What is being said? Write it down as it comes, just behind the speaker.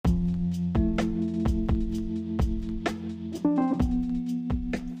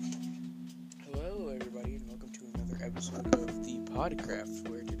PodCraft,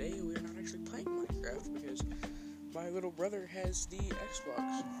 where today we're not actually playing Minecraft because my little brother has the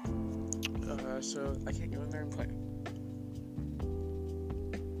Xbox, so I can't go in there and play.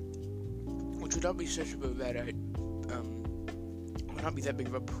 Which would not be such a bad would not be that big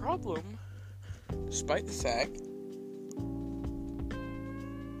of a problem, despite the fact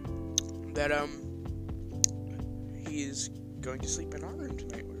that he is going to sleep in our room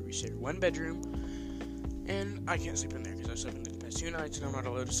tonight, where we share one bedroom. And I can't sleep in there because I slept in the past 2 nights and I'm not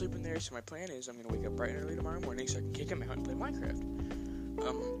allowed to sleep in there. So my plan is I'm going to wake up bright and early tomorrow morning so I can kick him out and play Minecraft.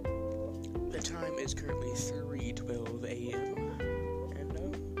 The time is currently 3:12 a.m. And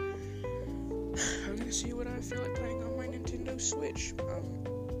I'm going to see what I feel like playing on my Nintendo Switch.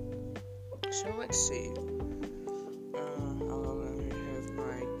 So let's see. I'll have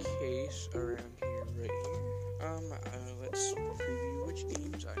my case around here right here. Let's preview which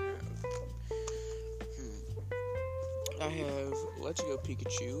games I have. I have Let's Go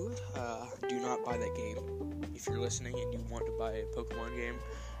Pikachu. Do not buy that game. If you're listening and you want to buy a Pokemon game,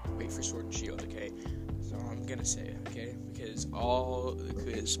 wait for Sword and Shield, okay? So I'm gonna say, okay? Because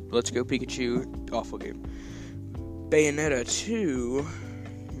Let's Go Pikachu, awful game. Bayonetta 2,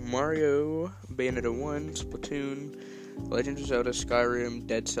 Mario, Bayonetta 1, Splatoon, Legend of Zelda, Skyrim,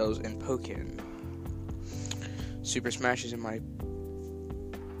 Dead Cells, and Pokken. Super Smash is in my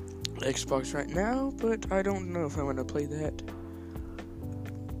Xbox right now, but I don't know if I want to play that.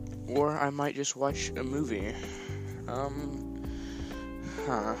 Or I might just watch a movie.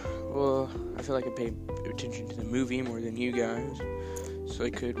 Well, I feel like I pay attention to the movie more than you guys, so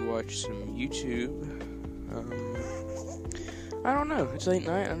I could watch some YouTube. I don't know. It's late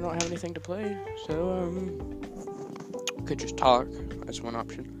night, I don't have anything to play, so, I could just talk. That's one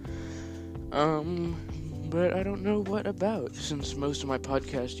option. But I don't know what about, since most of my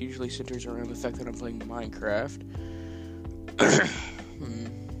podcast usually centers around the fact that I'm playing Minecraft.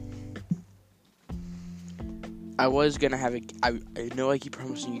 I was gonna have I know I keep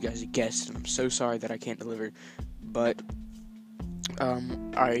promising you guys a guest, and I'm so sorry that I can't deliver, but,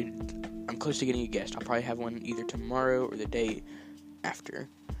 I'm close to getting a guest. I'll probably have one either tomorrow or the day after.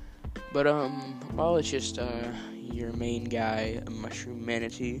 But, while it's just, your main guy, Mushroom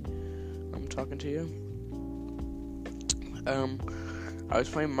Manatee, I'm talking to you. I was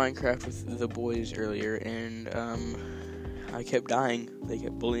playing Minecraft with the boys earlier, and, I kept dying. They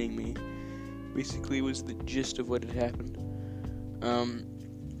kept bullying me. Basically was the gist of what had happened.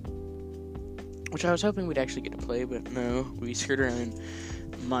 Which I was hoping we'd actually get to play, but no. We skirt around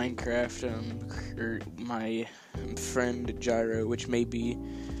Minecraft, my friend Gyro, which may be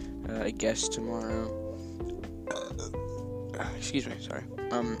a guest tomorrow. Excuse me, sorry.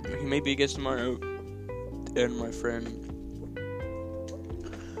 He may be a guest tomorrow, and my friend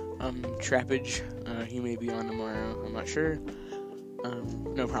Trappage, he may be on tomorrow, I'm not sure.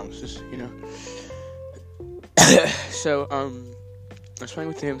 No promises, you know. So, I was playing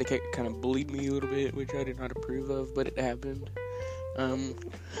with him. They kind of bullied me a little bit, which I did not approve of, but it happened.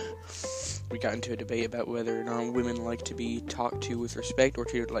 We got into a debate about whether or not women like to be talked to with respect or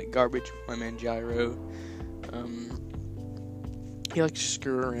treated like garbage. My man Gyro, he likes to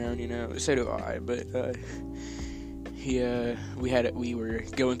screw around, you know. So do I, but, we were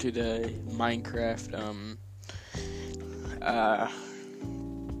going through the Minecraft,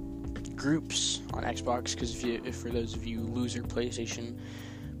 groups on Xbox, because if for those of you loser PlayStation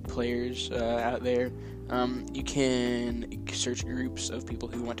players out there, you can search groups of people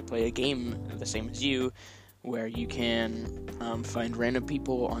who want to play a game the same as you, where you can find random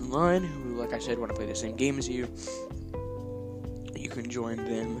people online who, like I said, want to play the same game as you. You can join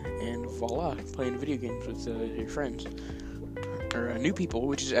them, and voila, playing video games with your friends. Or new people,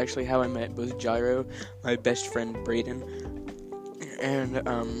 which is actually how I met both Gyro, my best friend Brayden, and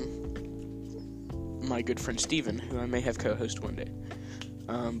my good friend Steven, who I may have co-host one day.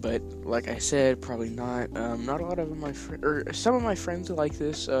 But like I said, probably not. Not a lot of some of my friends are like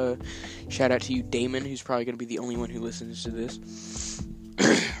this. Shout out to you, Damon, who's probably going to be the only one who listens to this.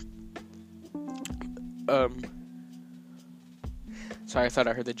 Sorry, I thought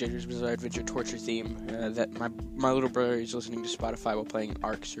I heard the JoJo's Bizarre Adventure Torture theme. That my little brother is listening to Spotify while playing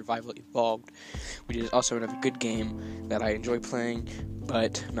Ark Survival Evolved, which is also another good game that I enjoy playing,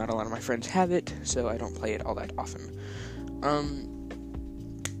 but not a lot of my friends have it, so I don't play it all that often.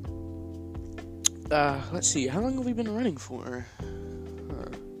 Let's see, how long have we been running for?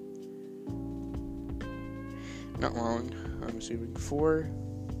 Not long, I'm assuming 4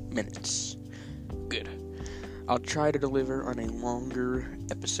 minutes. Good. I'll try to deliver on a longer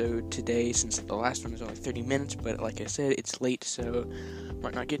episode today, since the last one was only 30 minutes, but like I said, it's late, so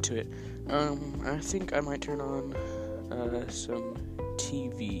might not get to it. I think I might turn on some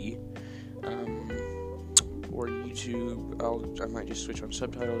TV, or YouTube. I might just switch on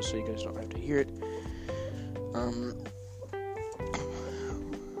subtitles so you guys don't have to hear it.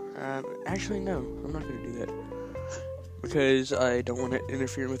 Actually, no, I'm not going to do that, because I don't want it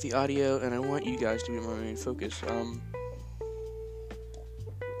interfering with the audio, and I want you guys to be my main focus.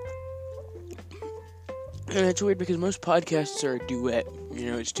 And it's weird because most podcasts are a duet.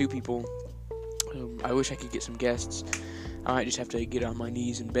 It's two people. I wish I could get some guests. I might just have to get on my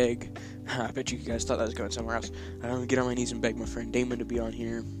knees and beg. I bet you guys thought that was going somewhere else. Get on my knees and beg my friend Damon to be on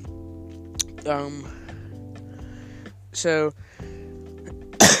here.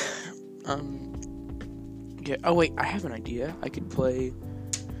 Yeah. Oh wait, I have an idea. I could play,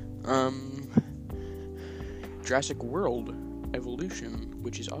 Jurassic World Evolution,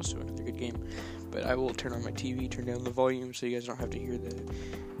 which is also another good game. But I will turn on my TV, turn down the volume, so you guys don't have to hear the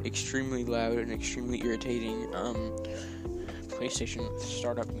extremely loud and extremely irritating, PlayStation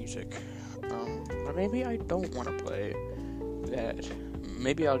startup music. Or maybe I don't want to play that.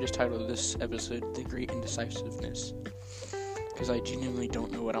 Maybe I'll just title this episode The Great Indecisiveness, because I genuinely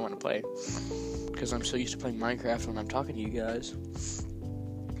don't know what I want to play, because I'm so used to playing Minecraft when I'm talking to you guys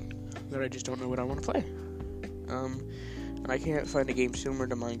that I just don't know what I want to play. And I can't find a game similar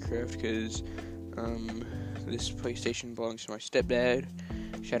to Minecraft, because this PlayStation belongs to my stepdad.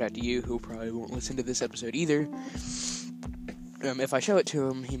 Shout out to you, who probably won't listen to this episode either. If I show it to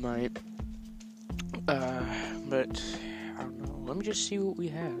him, he might. But I don't know. Let me just see what we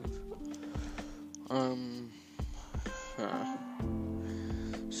have.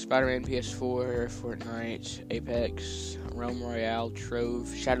 Spider-Man PS4, Fortnite, Apex, Realm Royale,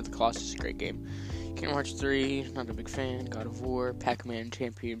 Trove, Shadow of the Colossus is a great game. Kingdom Hearts 3, not a big fan. God of War, Pac-Man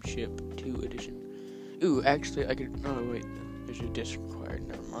Championship 2 Edition. Ooh, actually, I could. Oh wait, there's a disc required.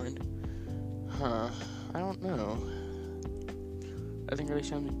 Never mind. I don't know. I think it really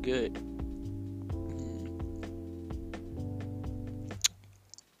sounded good.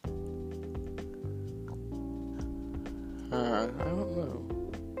 I don't know.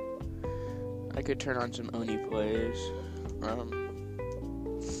 I could turn on some Oni plays.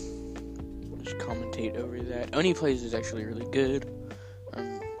 Just commentate over that. Oni Plays is actually really good.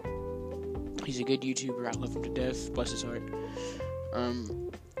 He's a good YouTuber. I love him to death. Bless his heart.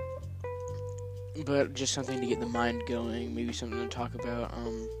 But just something to get the mind going. Maybe something to talk about.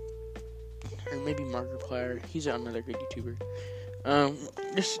 Or maybe Markiplier. He's another good YouTuber.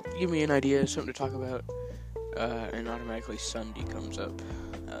 Just give me an idea, something to talk about. And automatically Sunday comes up.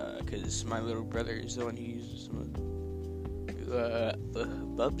 Because my little brother is the one who uses some of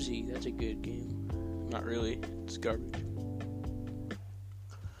Bubsy. That's a good game. Not really. It's garbage.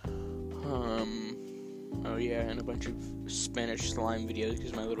 Oh yeah, and a bunch of Spanish slime videos,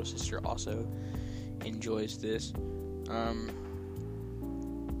 because my little sister also enjoys this. I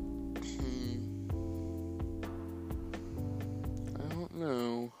don't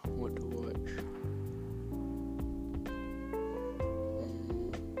know what to watch.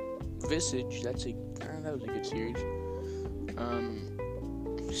 Visage, that was a good series.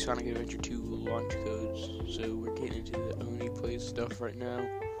 Sonic Adventure 2 launch codes, so we're getting into the Oni Plays stuff right now.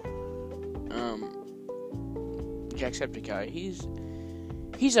 Jacksepticeye,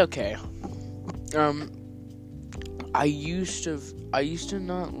 he's okay. I used to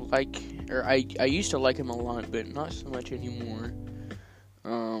not like, or I used to like him a lot, but not so much anymore.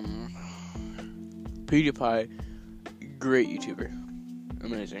 PewDiePie, great YouTuber.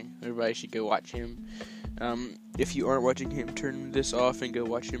 Amazing. Everybody should go watch him. If you aren't watching him, turn this off and go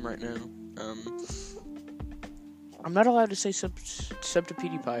watch him right now. I'm not allowed to say sub to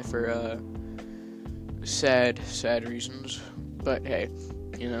PewDiePie for sad reasons, but hey,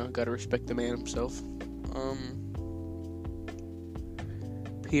 gotta respect the man himself.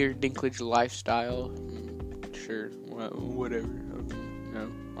 Peter Dinklage lifestyle, sure, whatever.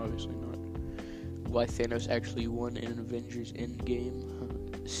 No, obviously not. Why Thanos actually won in an Avengers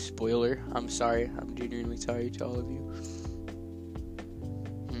Endgame. Spoiler, I'm sorry. I'm genuinely sorry to all of you.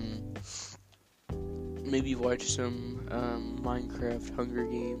 Maybe watch some Minecraft Hunger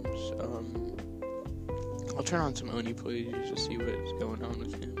Games. I'll turn on some Oni Plays to see what's going on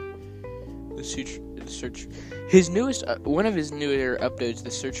with him. The search. His newest, one of his newer updates,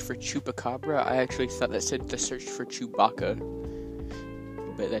 the search for Chupacabra. I actually thought that said the search for Chewbacca,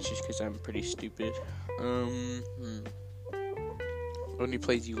 but that's just because I'm pretty stupid. Oni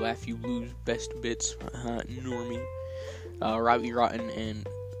Plays You Laugh You Lose Best Bits. Normie. Robbie Rotten and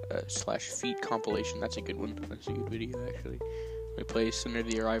 /Feet compilation. That's a good one. That's a good video actually. Oni Plays Center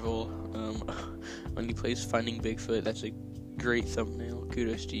the Arrival. Oni Plays Finding Bigfoot. That's a great thumbnail.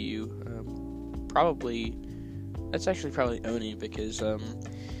 Kudos to you. Probably That's actually probably Oni, because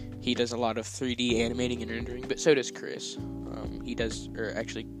he does a lot of 3D animating and rendering, but so does Chris.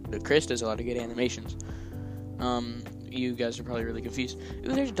 Chris does a lot of good animations. You guys are probably really confused. Ooh,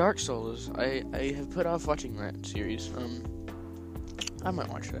 there's Dark Souls. I have put off watching that series. I might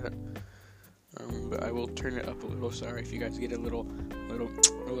watch that. But I will turn it up a little. Sorry if you guys get a little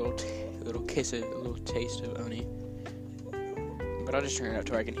taste of Oni. But I'll just turn it up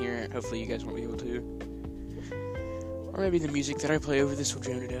to where I can hear it. Hopefully you guys won't be able to. Or maybe the music that I play over this will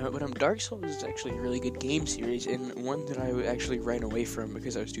drown it out. But Dark Souls is actually a really good game series, and one that I actually ran away from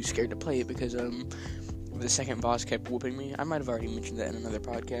because I was too scared to play it, because the second boss kept whooping me. I might have already mentioned that in another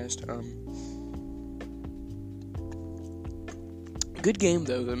podcast. Good game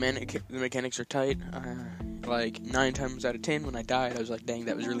though. The mechanics are tight. Like 9 times out of 10, when I died, I was like, "Dang,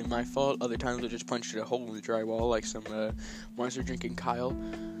 that was really my fault." Other times, I just punched a hole in the drywall, like some monster drinking Kyle.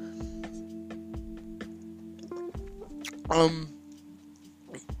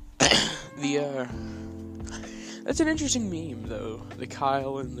 That's an interesting meme though, the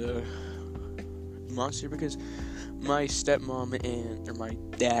Kyle and the monster, because my stepmom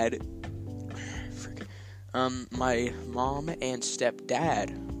my mom and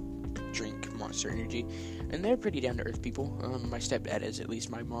stepdad drink Monster Energy, and they're pretty down to earth people. My stepdad is, at least.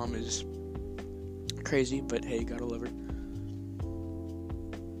 My mom is crazy, but hey, gotta love her.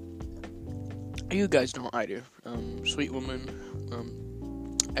 You guys don't, I do. Sweet woman.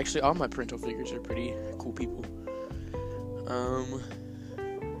 Actually, all my parental figures are pretty cool people.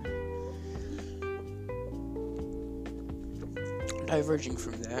 Diverging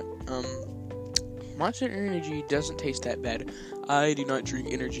from that, Monster Energy doesn't taste that bad. I do not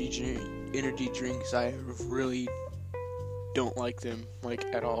drink energy drinks. I really don't like them, like,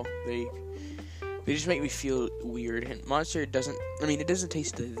 at all. They just make me feel weird. And Monster it doesn't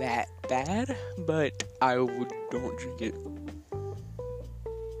taste that bad, but I don't drink it.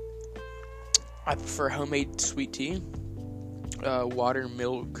 I prefer homemade sweet tea, water,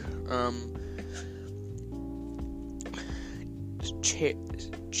 milk,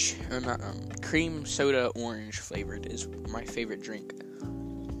 cream soda orange flavored is my favorite drink.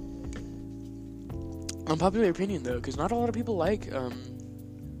 Unpopular opinion though, because not a lot of people like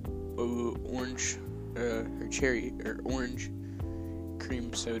orange or cherry or orange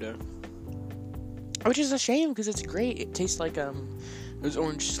cream soda, which is a shame because it's great. It tastes like those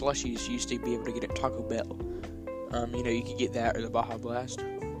orange slushies you used to be able to get at Taco Bell. You could get that or the Baja Blast.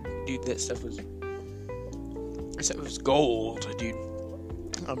 Dude, that stuff was gold, dude.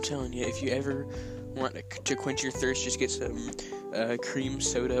 I'm telling you, if you ever want to quench your thirst, just get some cream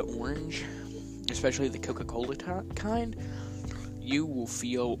soda orange, especially the Coca-Cola kind. You will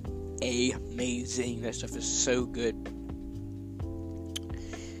feel amazing. That stuff is so good.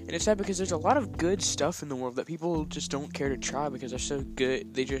 And it's sad because there's a lot of good stuff in the world that people just don't care to try because they're so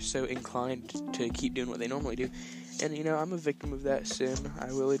good. They're just so inclined to keep doing what they normally do. And, I'm a victim of that sin,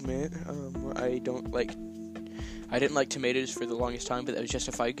 I will admit. I didn't like tomatoes for the longest time, but that was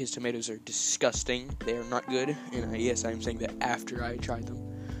justified because tomatoes are disgusting. They are not good. And yes, I'm saying that after I tried them.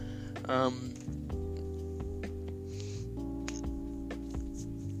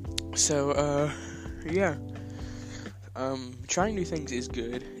 Yeah. Trying new things is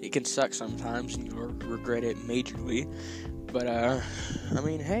good. It can suck sometimes, and you'll regret it majorly. But,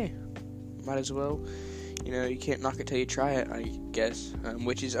 hey, might as well. You can't knock it till you try it, I guess,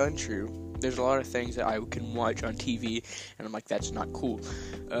 which is untrue. There's a lot of things that I can watch on TV, and I'm like, that's not cool.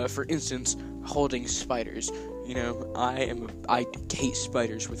 For instance, holding spiders. I hate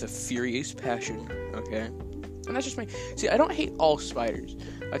spiders with a furious passion, okay? And that's just me. See, I don't hate all spiders,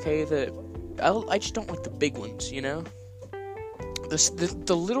 okay? I just don't like the big ones,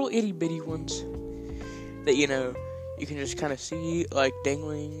 The little itty-bitty ones that, you can just kind of see, like,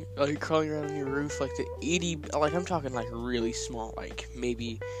 dangling, like, crawling around on your roof, like, I'm talking, like, really small, like,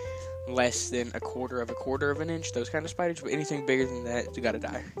 maybe less than a quarter of an inch, those kind of spiders, but anything bigger than that, it's gotta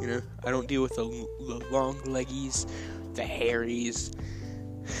die, I don't deal with the long leggies, the hairies,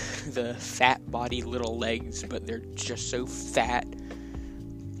 the fat body little legs, but they're just so fat.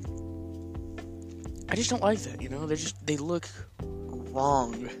 I just don't like that, they look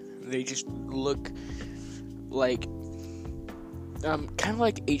wrong. They just look like, kind of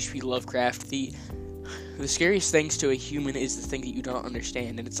like H.P. Lovecraft. The scariest things to a human is the thing that you don't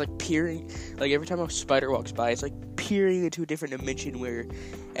understand, and it's like peering, like every time a spider walks by, it's like peering into a different dimension where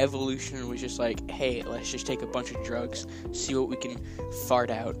evolution was just like, hey, let's just take a bunch of drugs, see what we can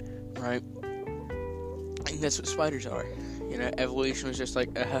fart out, right? And that's what spiders are, evolution was just like,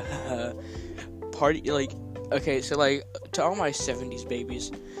 party, like, okay, so, like, to all my 70s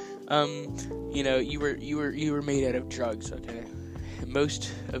babies, you were made out of drugs, okay?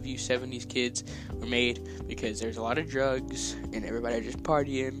 Most of you 70s kids were made because there's a lot of drugs and everybody just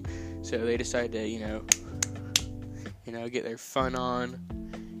partying, so they decided to, get their fun on,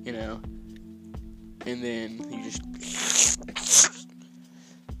 and then you just,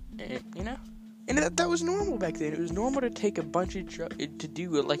 and that was normal back then. It was normal to take a bunch of to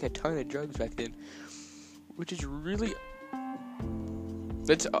do like a ton of drugs back then, which is really,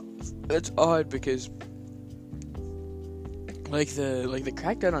 that's odd because the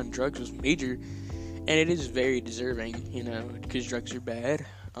crackdown on drugs was major, and it is very deserving, because drugs are bad.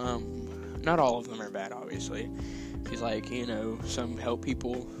 Not all of them are bad, obviously, because some help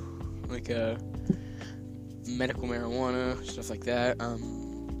people, like medical marijuana, stuff like that.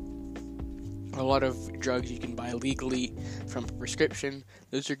 A lot of drugs you can buy legally from a prescription.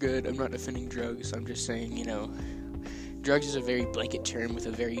 Those are good. I'm not defending drugs. I'm just saying, drugs is a very blanket term with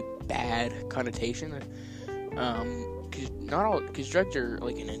a very bad connotation. Because drugs are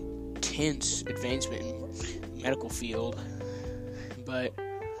like an intense advancement in medical field, but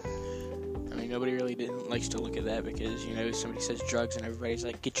nobody really likes to look at that because somebody says drugs and everybody's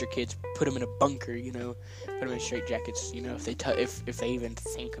like, get your kids, put them in a bunker, put them in straitjackets. If they even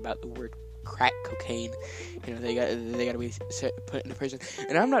think about the word crack cocaine, they got to be put into prison.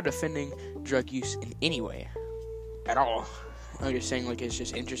 And I'm not defending drug use in any way at all. I'm just saying, it's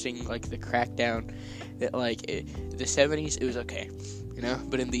just interesting, the crackdown, that, the 70s, it was okay,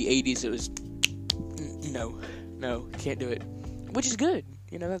 but in the 80s, it was, no, can't do it, which is good,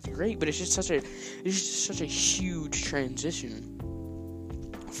 that's great, but it's just such a huge transition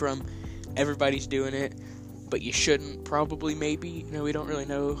from everybody's doing it, but you shouldn't, probably, maybe, we don't really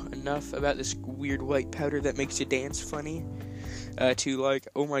know enough about this weird white powder that makes you dance funny, to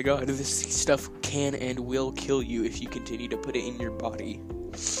oh my god, this stuff can and will kill you if you continue to put it in your body.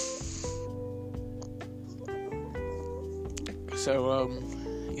 So,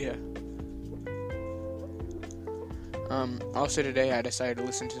 yeah. Also today I decided to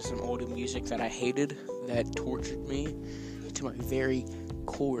listen to some old music that I hated, that tortured me to my very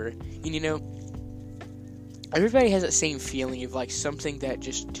core. And everybody has that same feeling of something that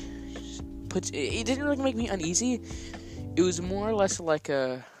just it didn't really make me uneasy. It was more or less like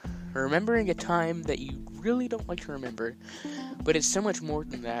remembering a time that you really don't like to remember, but it's so much more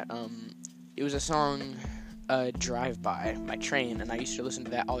than that. It was a song, Drive By Train, and I used to listen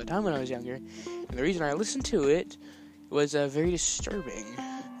to that all the time when I was younger, and the reason I listened to it was very disturbing,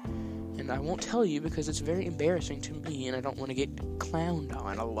 and I won't tell you because it's very embarrassing to me, and I don't want to get clowned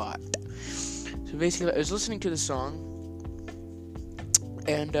on a lot. So basically, I was listening to the song,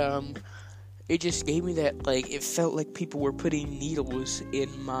 and it just gave me that, it felt like people were putting needles in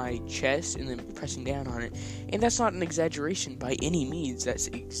my chest and then pressing down on it. And that's not an exaggeration by any means. That's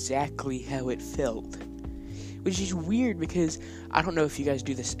exactly how it felt. Which is weird because I don't know if you guys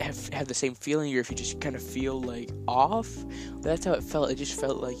do this, have the same feeling, or if you just kind of feel, off. That's how it felt. It just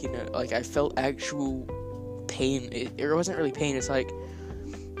felt I felt actual pain. It wasn't really pain. It was like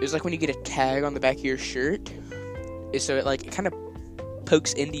when you get a tag on the back of your shirt. So it kind of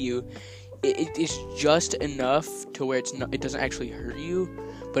pokes into you. It's just enough to where it doesn't actually hurt you,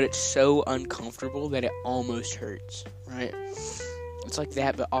 but it's so uncomfortable that it almost hurts, right? It's like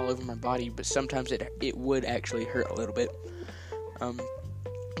that, but all over my body, but sometimes it would actually hurt a little bit.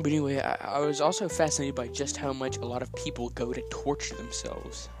 But anyway, I was also fascinated by just how much a lot of people go to torture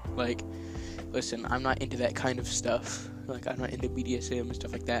themselves. Listen, I'm not into that kind of stuff. I'm not into BDSM and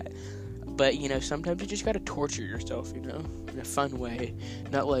stuff like that. But, sometimes you just gotta torture yourself, in a fun way.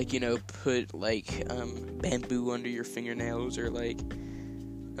 Not put, bamboo under your fingernails, or,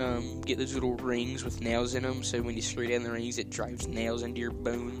 get those little rings with nails in them, so when you screw down the rings, it drives nails into your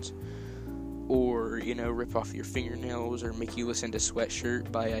bones. Or, rip off your fingernails, or make you listen to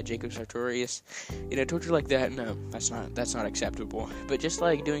Sweatshirt by Jacob Sartorius. Torture like that, no, that's not acceptable. But just,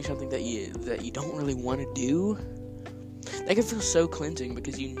 doing something that you don't really want to do, that can feel so cleansing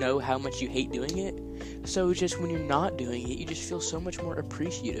because you know how much you hate doing it. So just when you're not doing it, you just feel so much more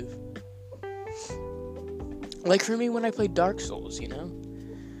appreciative. For me, when I played Dark Souls,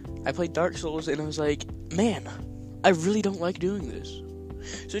 I played Dark Souls and I was like, man, I really don't like doing this.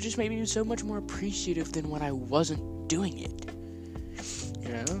 So it just made me so much more appreciative than when I wasn't doing it.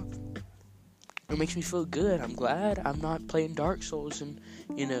 It makes me feel good. I'm glad I'm not playing Dark Souls and,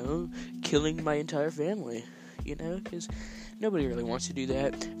 killing my entire family. Because nobody really wants to do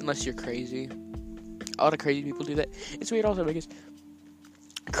that unless you're crazy. A lot of crazy people do that. It's weird also because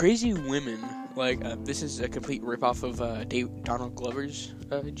crazy women, this is a complete ripoff of Donald Glover's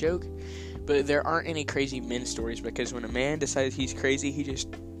joke, but there aren't any crazy men stories because when a man decides he's crazy, he just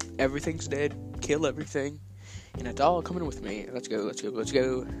everything's dead, kill everything, and it's all coming with me. Let's go.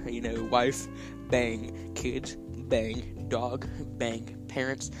 You know, wife, bang, kids, bang, dog, bang,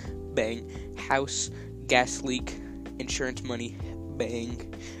 parents, bang, house, gas leak, insurance money,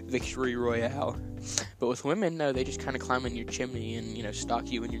 bang, victory royale. But with women, no, they just kind of climb in your chimney and, you know,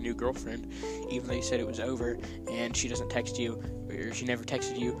 stalk you and your new girlfriend, even though you said it was over, and she doesn't text you, or she never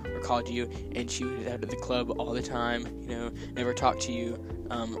texted you or called you, and she was out at the club all the time, you know, never talked to you,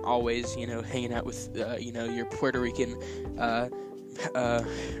 always, you know, hanging out with, you know, your Puerto Rican,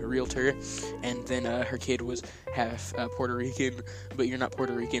 realtor, and then, her kid was half, Puerto Rican, but you're not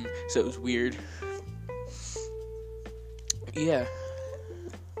Puerto Rican, so it was weird. Yeah.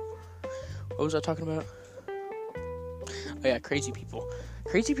 What was I talking about? Oh yeah, crazy people.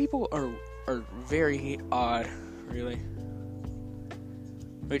 Crazy people are very odd, really.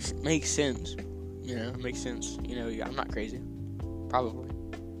 Which makes sense. You know, it makes sense. You know, I'm not crazy. Probably.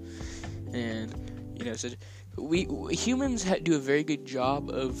 And, you know, so we humans do a very good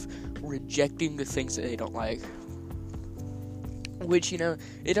job of rejecting the things that they don't like. Which, you know,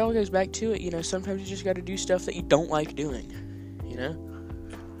 it all goes back to it. You know, sometimes you just gotta do stuff that you don't like doing. You know?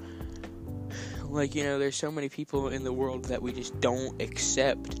 Like, you know, there's so many people in the world that we just don't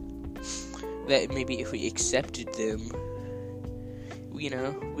accept, that maybe if we accepted them, you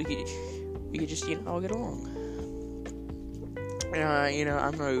know, we could just, you know, all get along. You know,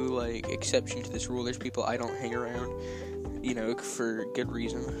 I'm no, like, exception to this rule. There's people I don't hang around, you know, for good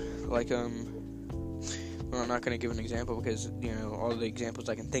reason. Like, well, I'm not gonna give an example because, you know, all the examples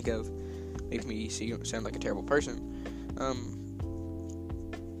I can think of make me sound like a terrible person.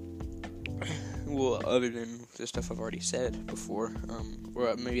 Well, other than the stuff I've already said before,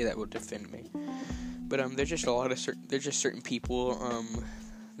 or maybe that will defend me. But there's just certain people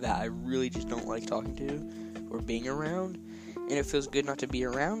that I really just don't like talking to or being around, and it feels good not to be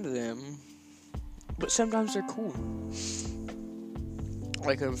around them. But sometimes they're cool.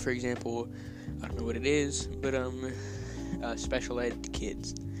 Like for example, I don't know what it is, but special ed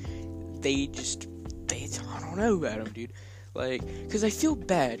kids. I don't know about them, dude. Like, because I feel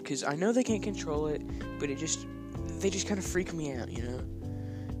bad, because I know they can't control it, but they just kind of freak me out, you know?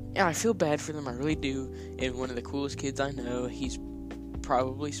 And I feel bad for them, I really do. And one of the coolest kids I know, he's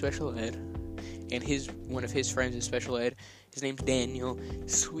probably special ed, and one of his friends is special ed. His name's Daniel.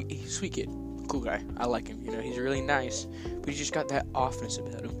 Sweet kid, cool guy. I like him, you know? He's really nice, but he's just got that offness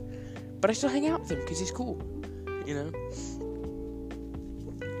about him. But I still hang out with him, because he's cool, you know?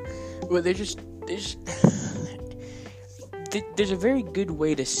 But there's a very good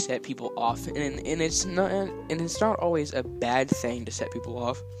way to set people off, and it's not always a bad thing to set people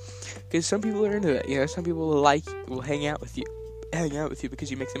off, because some people are into that. You know, some people will hang out with you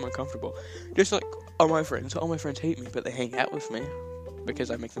because you make them uncomfortable. Just like all my friends hate me, but they hang out with me because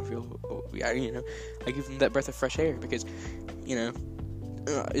I make them feel, you know, I give them that breath of fresh air, because, you know,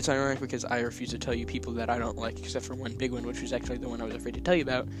 it's ironic because I refuse to tell you people that I don't like, except for one big one, which was actually the one I was afraid to tell you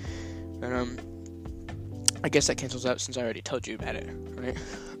about. And I guess that cancels out since I already told you about it, right?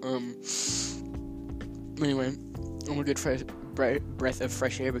 Anyway, I'm a good breath of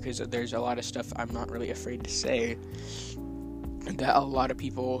fresh air, because there's a lot of stuff I'm not really afraid to say that a lot of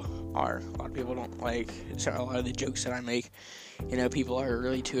people are. A lot of people don't like. So a lot of the jokes that I make, you know, people are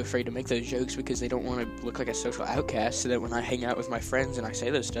really too afraid to make those jokes because they don't want to look like a social outcast, so that when I hang out with my friends and I say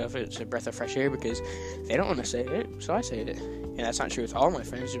those stuff, it's a breath of fresh air because they don't want to say it, so I say it. And that's not true with all my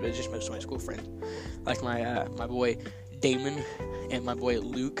friends, but it's just most of my school friends. Like my boy Damon and my boy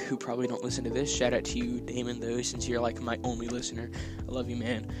Luke, who probably don't listen to this. Shout out to you, Damon, though, since you're like my only listener. I love you,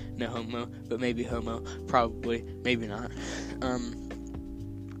 man. No homo, but maybe homo. Probably, maybe not.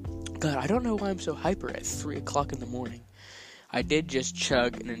 God, I don't know why I'm so hyper at 3 o'clock in the morning. I did just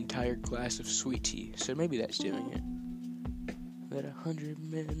chug an entire glass of sweet tea, so maybe that's doing it. That 100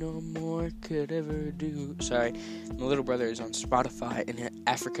 men or more could ever do. Sorry, my little brother is on Spotify, and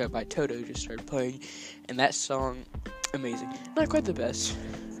Africa by Toto just started playing, and that song, amazing. Not quite the best.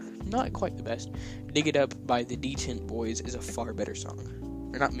 Dig It Up by the D-Tent Boys is a far better song.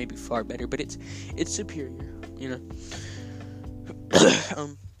 Or not maybe far better, but it's superior, you know.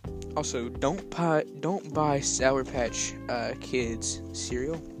 Also, don't buy Sour Patch Kids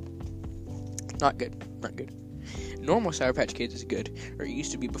cereal. Not good. Normal Sour Patch Kids is good, or it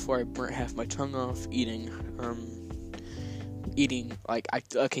used to be before I burnt half my tongue off eating,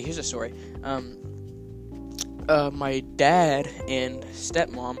 okay, here's a story. My dad and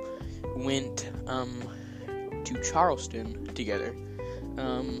stepmom went, to Charleston together.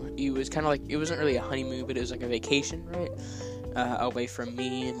 It was kind of like, it wasn't really a honeymoon, but it was like a vacation, right? Away from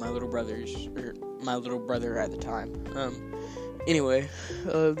me and my little brother at the time. Anyway,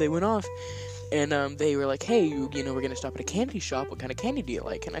 they went off, and they were like, hey, we're going to stop at a candy shop. What kind of candy do you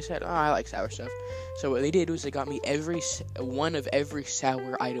like? And I said, I like sour stuff. So what they did was they got me one of every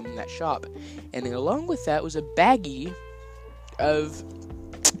sour item in that shop. And then along with that was a baggie of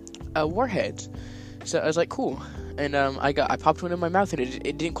Warheads. So I was like, cool. And I popped one in my mouth, and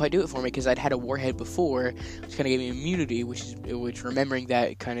it didn't quite do it for me because I'd had a Warhead before, which kind of gave me immunity, which remembering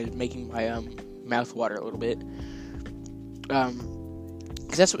that kind of making my mouth water a little bit.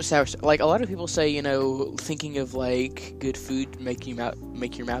 Because that's what sour stuff, like a lot of people say, thinking of like good food make your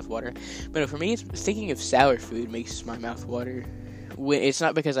mouth water. But no, for me, it's thinking of sour food makes my mouth water. It's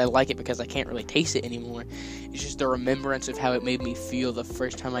not because I like it, because I can't really taste it anymore. It's just the remembrance of how it made me feel the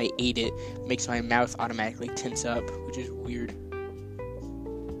first time I ate it makes my mouth automatically tense up, which is weird.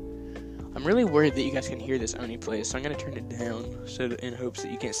 I'm really worried that you guys can hear this Oni play, so I'm going to turn it down in hopes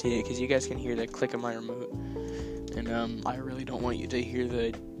that you can't see it, because you guys can hear the click of my remote. And I really don't want you to hear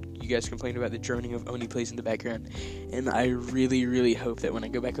you guys complain about the droning of Oni plays in the background. And I really, really hope that when I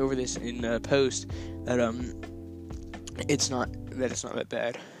go back over this in post, that it's not that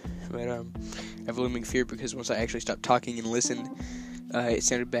bad. But I have a looming fear, because once I actually stopped talking and listened, it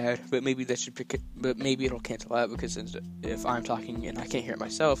sounded bad. But maybe maybe it'll cancel out, because if I'm talking and I can't hear it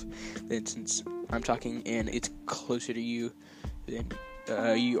myself, then since I'm talking and it's closer to you than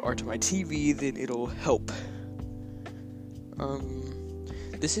you are to my TV, then it'll help.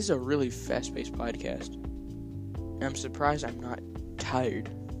 This is a really fast-paced podcast. I'm surprised I'm not tired.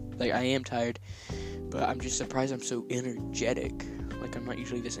 Like, I am tired, but I'm just surprised I'm so energetic. Like, I'm not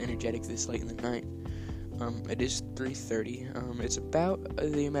usually this energetic this late in the night. It is 3:30. It's about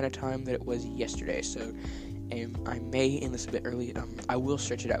the amount of time that it was yesterday, so I may end this a bit early. I will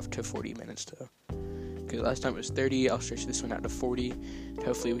stretch it out to 40 minutes, though. Because last time it was 30, I'll stretch this one out to 40.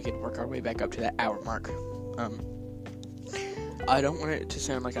 Hopefully we can work our way back up to that hour mark. I don't want it to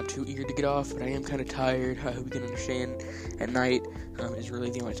sound like I'm too eager to get off, but I am kind of tired. I hope you can understand. At night is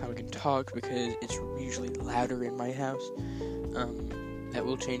really the only time I can talk, because it's usually louder in my house. That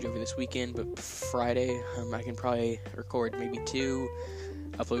will change over this weekend, but Friday I can probably record maybe 2,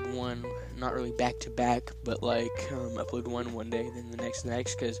 upload 1, not really back to back, but like upload one day, then the next,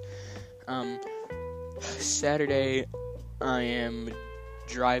 because Saturday I am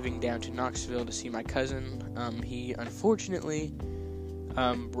driving down to Knoxville to see my cousin. He unfortunately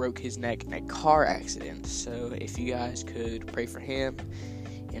broke his neck in a car accident, so if you guys could pray for him,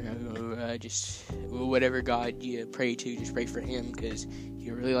 just whatever God you pray to, just pray for him, because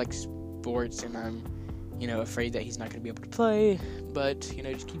he really likes sports, and I'm afraid that he's not going to be able to play, but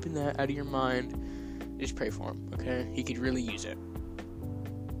just keeping that out of your mind, just pray for him, okay? He could really use it.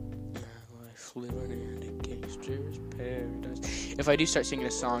 Life living in a gangster's paradise. If I do start singing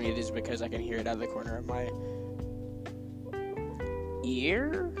a song, it is because I can hear it out of the corner of my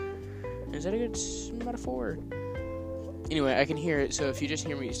ear? Is that a good metaphor? Anyway, I can hear it, so if you just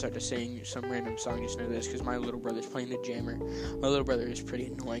hear me start to sing some random song, just know this, because my little brother's playing the jammer. My little brother is pretty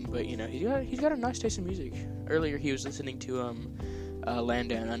annoying, but, he's got a nice taste in music. Earlier, he was listening to, Land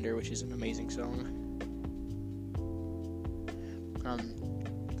Down Under, which is an amazing song.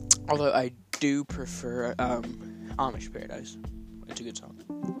 Although I do prefer, Amish Paradise. It's a good song.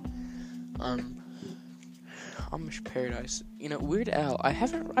 Amish Paradise. Weird Al. I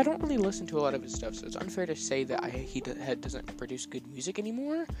don't really listen to a lot of his stuff, so it's unfair to say that he doesn't produce good music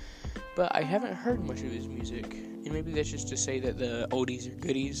anymore. But I haven't heard much of his music, and maybe that's just to say that the oldies are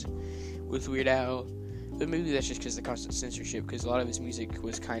goodies with Weird Al. But maybe that's just because of the constant censorship. Because a lot of his music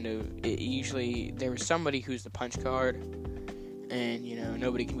was usually there was somebody who's the punch card, and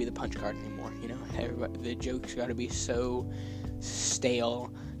nobody can be the punch card anymore. The joke's got to be so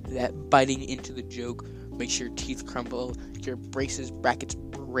stale that biting into the joke makes your teeth crumble, your brackets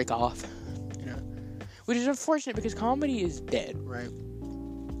break off, which is unfortunate, because comedy is dead, right?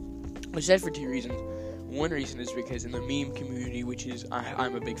 It's dead for 2 reasons. One reason is because in the meme community, which is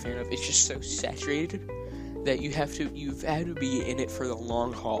I'm a big fan of, it's just so saturated that you've had to be in it for the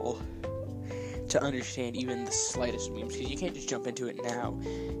long haul to understand even the slightest memes, because you can't just jump into it now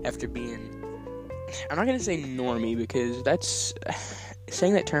after being, I'm not going to say normie, because that's,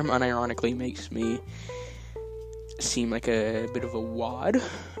 saying that term unironically makes me seem like a bit of a wad,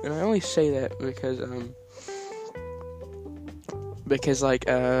 and I only say that because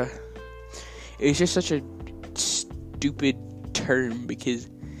it's just such a stupid term, because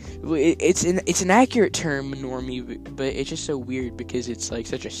it's an accurate term, normie, but it's just so weird, because it's like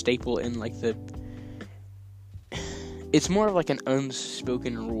such a staple in like it's more of like an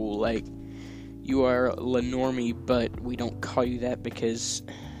unspoken rule, like you are la normie, but we don't call you that because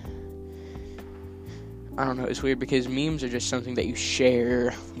I don't know, it's weird because memes are just something that you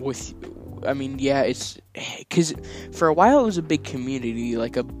share with, I mean, yeah, it's, because for a while it was a big community,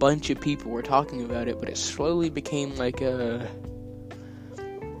 like a bunch of people were talking about it, but it slowly became kind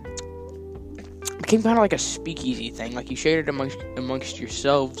of like a speakeasy thing. Like, you shared it amongst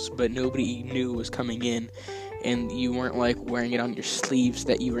yourselves, but nobody knew it was coming in, and you weren't, like, wearing it on your sleeves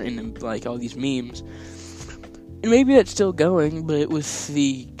that you were in, like, all these memes. And maybe that's still going, but with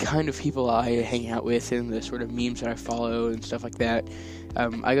the kind of people I hang out with and the sort of memes that I follow and stuff like that,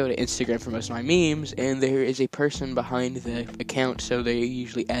 I go to Instagram for most of my memes, and there is a person behind the account, so they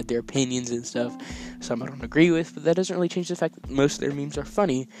usually add their opinions and stuff. Some I don't agree with, but that doesn't really change the fact that most of their memes are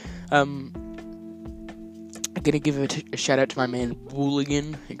funny. I'm gonna give a shout out to my man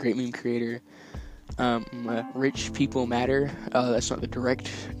Wooligan, a great meme creator. Rich People Matter. That's not the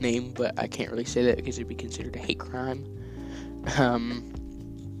direct name, but I can't really say that because it'd be considered a hate crime.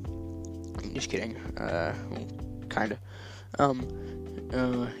 Just kidding. Kinda.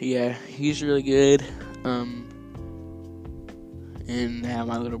 Yeah, he's really good. And now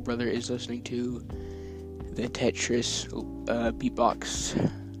my little brother is listening to the Tetris beatbox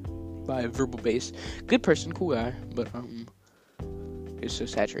by Verbal Bass. Good person, cool guy, but it's so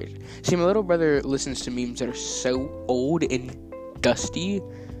saturated. See, my little brother listens to memes that are so old and dusty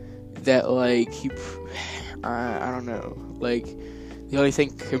that, like, I don't know, like, the only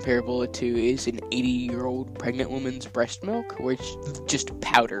thing comparable to is an 80-year-old pregnant woman's breast milk, where it's just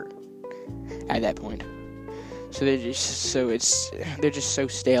powder at that point. So they're just so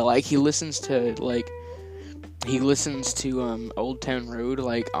stale. Like, he listens to Old Town Road,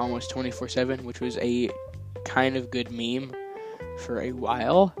 like, almost 24/7, which was a kind of good meme for a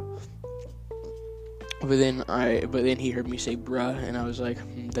while. But then he heard me say bruh, and I was like,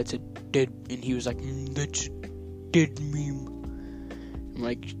 that's a dead, and he was like, that's a dead meme. I'm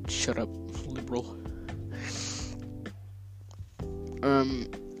like, shut up, liberal.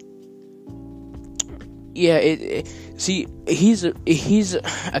 Yeah, see, he's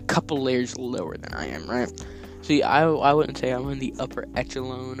a couple layers lower than I am, right? See, I wouldn't say I'm in the upper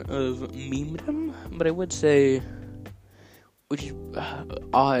echelon of memedom, but I would say, which is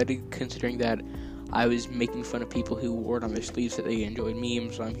odd considering that I was making fun of people who wore it on their sleeves that they enjoyed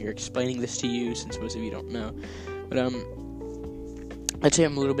memes, so I'm here explaining this to you since most of you don't know. But I'd say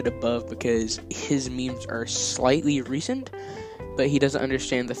I'm a little bit above because his memes are slightly recent, but he doesn't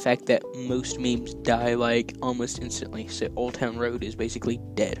understand the fact that most memes die, like, almost instantly. So Old Town Road is basically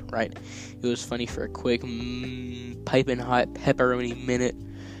dead, right? It was funny for a quick piping hot pepperoni minute,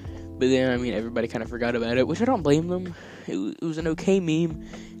 but then, I mean, everybody kind of forgot about it, which I don't blame them. It was an okay meme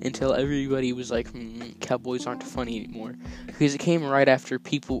until everybody was like, cowboys aren't funny anymore. Because it came right after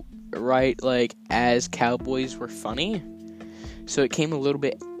people, as cowboys were funny. So it came a little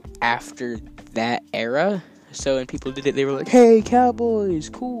bit after that era. So when people did it, they were like, hey, cowboys,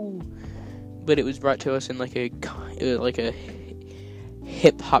 cool. But it was brought to us in like a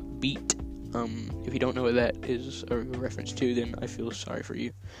hip-hop beat. If you don't know what that is a reference to, then I feel sorry for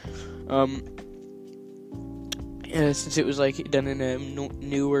you. Since it was like done in a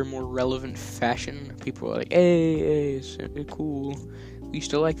newer, more relevant fashion, people were like, hey, it's cool. We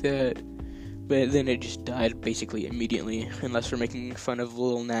used to like that. But then it just died basically immediately, unless we're making fun of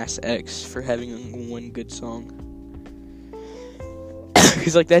Lil Nas X for having one good song.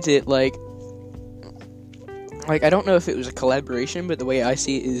 Because, like, that's it. Like, I don't know if it was a collaboration, but the way I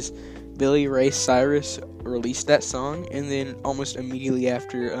see it is Billy Ray Cyrus released that song, and then almost immediately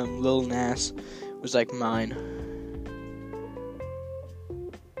after, Lil Nas was like, mine.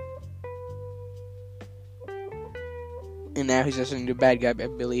 And now he's listening to Bad Guy by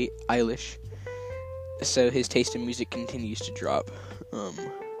Billie Eilish. So his taste in music continues to drop.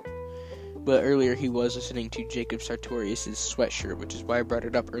 But earlier he was listening to Jacob Sartorius' Sweatshirt, which is why I brought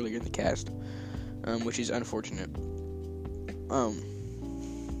it up earlier in the cast, which is unfortunate.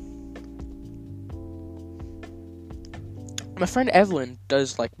 My friend Evelyn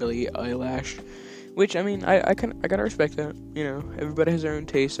does like Billie Eilish, which, I mean, I gotta respect that. You know, everybody has their own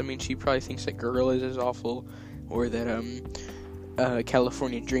taste. I mean, she probably thinks that Gorillaz is awful, or that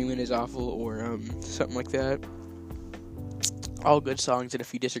California Dreamin' is awful, or something like that. All good songs, and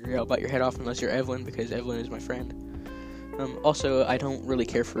if you disagree, I'll bite your head off unless you're Evelyn, because Evelyn is my friend. Also, I don't really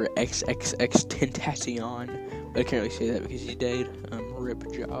care for XXXTentacion, but I can't really say that because he's dead.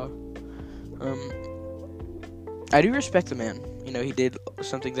 Rip Jaw. I do respect the man. You know, he did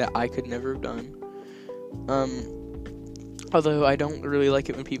something that I could never have done. Although I don't really like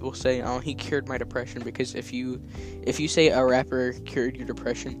it when people say, oh, he cured my depression, because if you say a rapper cured your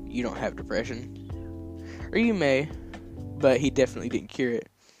depression, you don't have depression. Or you may, but he definitely didn't cure it.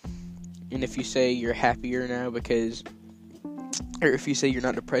 And if you say you're happier now because, or if you say you're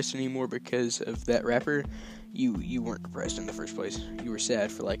not depressed anymore because of that rapper, you weren't depressed in the first place. You were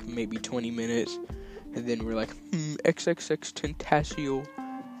sad for like maybe 20 minutes, and then we're like, XXX Tentacion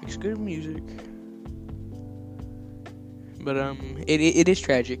makes good music. But it is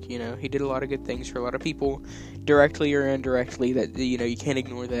tragic, you know. He did a lot of good things for a lot of people, directly or indirectly. That, you know, you can't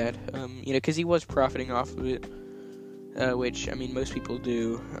ignore that. You know, because he was profiting off of it, which, I mean, most people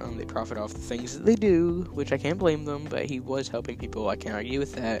do. They profit off the things that they do, which I can't blame them. But he was helping people. I can't argue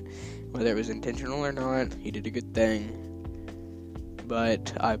with that, whether it was intentional or not. He did a good thing.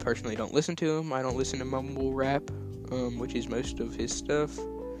 But I personally don't listen to him. I don't listen to mumble rap, which is most of his stuff.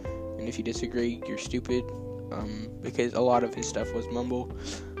 And if you disagree, you're stupid. Because a lot of his stuff was mumble.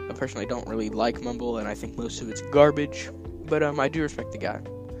 I personally don't really like mumble, and I think most of it's garbage. But I do respect the guy.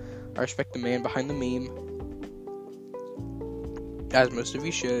 I respect the man behind the meme, as most of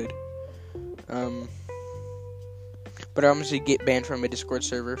you should. But I'm gonna get banned from a Discord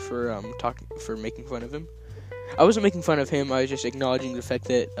server for making fun of him. I wasn't making fun of him. I was just acknowledging the fact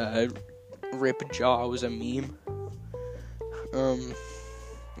that Rip Jaw was a meme.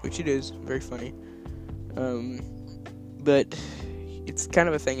 Which it is very funny. But it's kind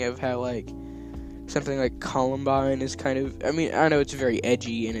of a thing of how, like, something like Columbine is kind of, I mean, I know it's very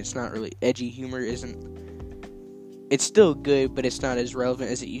edgy, and it's not really, edgy humor isn't, it's still good, but it's not as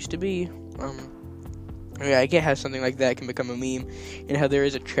relevant as it used to be. Yeah, I get how something like that can become a meme, and how there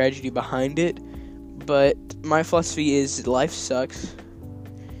is a tragedy behind it, but my philosophy is life sucks,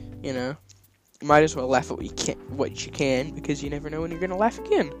 you know. You might as well laugh at what you can, because you never know when you're gonna laugh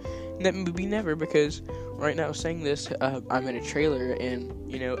again. And that may be never, because right now saying this, I'm in a trailer,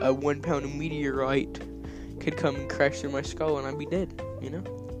 and, you know, a 1 pound meteorite could come and crash through my skull, and I'd be dead, you know?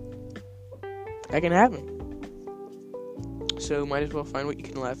 That can happen. So might as well find what you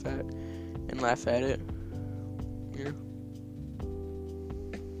can laugh at, and laugh at it, you know?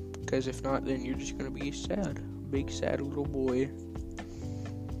 Because if not, then you're just gonna be sad. Big sad little boy.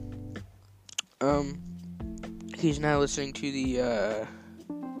 He's now listening to the,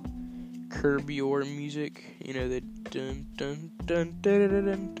 Curb Your Music, you know, the dun dun dun dun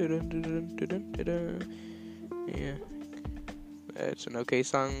dun dun dun dun dun dun dun. Yeah, it's an okay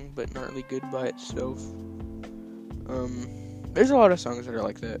song, but not really good by itself. There's a lot of songs that are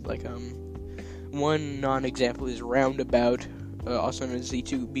like that. Like, one non-example is Roundabout, also known as the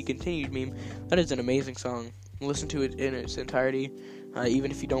To Be Continued meme. That is an amazing song. Listen to it in its entirety.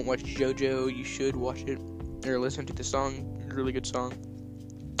 Even if you don't watch JoJo, you should watch it or listen to the song. Really good song.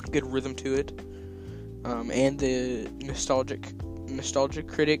 Good rhythm to it, and the nostalgic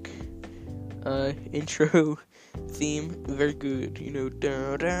critic intro theme, very good. You know,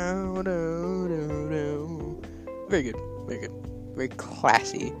 very good, very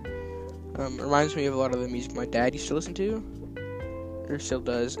classy. Reminds me of a lot of the music my dad used to listen to, or still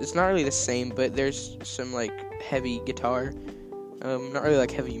does. It's not really the same, but there's some like heavy guitar. Not really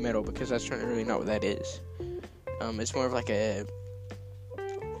like heavy metal, because that's not really not what that is. It's more of like a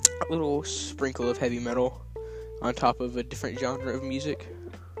little sprinkle of heavy metal on top of a different genre of music.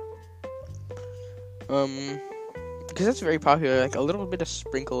 Because that's very popular. Like, a little bit of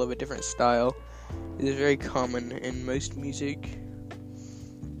sprinkle of a different style is very common in most music.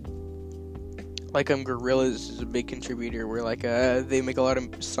 Like, Gorillaz is a big contributor, where, like, they make a lot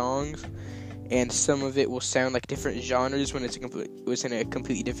of songs, and some of it will sound like different genres when it's in a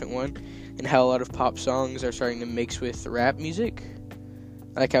completely different one, and how a lot of pop songs are starting to mix with rap music.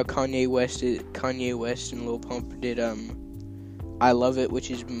 Like how Kanye West and Lil Pump did I Love It, which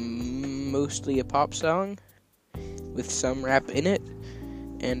is mostly a pop song with some rap in it.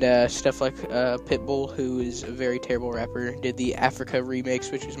 And stuff like Pitbull, who is a very terrible rapper, did the Africa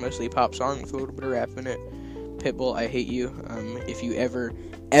remix, which is mostly a pop song with a little bit of rap in it. Pitbull, I hate you. If you ever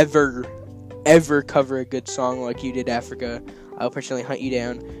cover a good song like you did Africa, I'll personally hunt you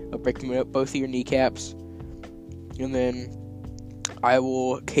down. I'll break both of your kneecaps, and then I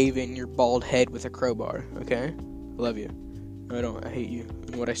will cave in your bald head with a crowbar, okay? Love you. I hate you.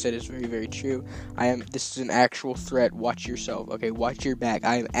 And what I said is very, very true. This is an actual threat. Watch yourself, okay? Watch your back.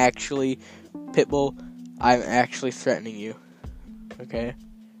 Pitbull, I'm actually threatening you, okay?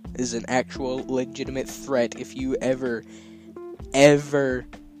 This is an actual, legitimate threat. If you ever, and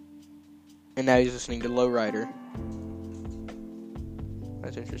now he's listening to Lowrider.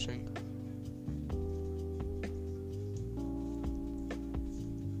 That's interesting.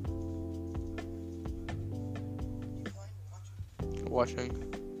 Watching.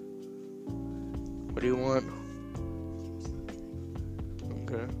 What do you want?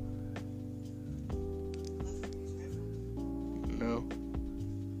 Okay. No.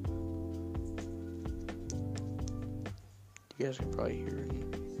 You guys can probably hear it.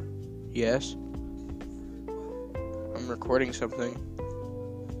 Yes? I'm recording something.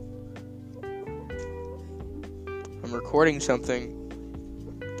 I'm recording something.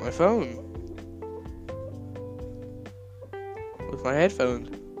 My phone. With my headphones.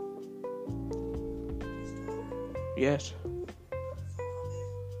 Yes.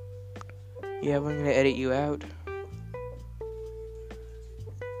 Yeah, but I'm gonna edit you out.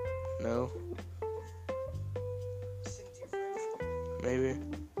 No. Maybe.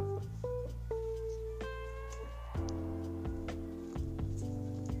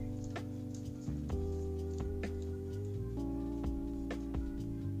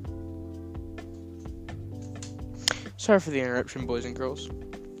 Sorry for the interruption, boys and girls.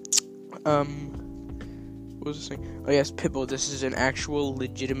 What was I saying? Oh yes, Pitbull, this is an actual,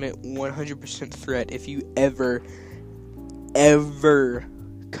 legitimate, 100% threat. If you ever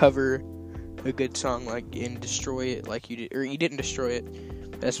cover a good song and destroy it like you did, or you didn't destroy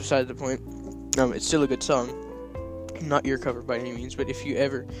it, that's beside the point. It's still a good song. Not your cover by any means, but if you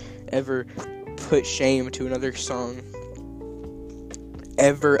ever put shame to another song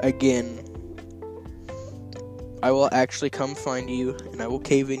ever again, I will actually come find you, and I will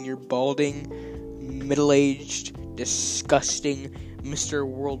cave in your balding, middle-aged, disgusting, Mr.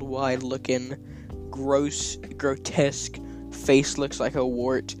 Worldwide-looking, gross, grotesque face looks like a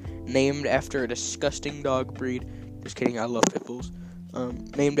wart, named after a disgusting dog breed. Just kidding, I love pit bulls.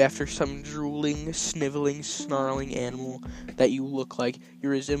 Named after some drooling, sniveling, snarling animal that you look like. You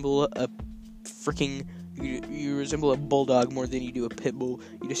resemble a freaking... You resemble a bulldog more than you do a pit bull.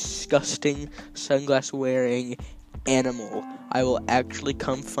 You disgusting, sunglass-wearing animal. I will actually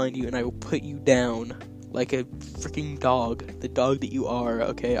come find you and I will put you down like a freaking dog. The dog that you are,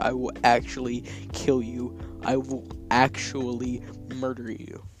 okay? I will actually kill you. I will actually murder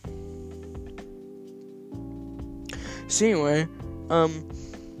you. So anyway,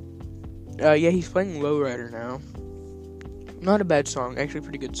 yeah, he's playing Lowrider now. Not a bad song, actually a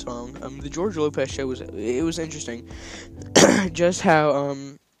pretty good song. The George Lopez show was interesting. Just how,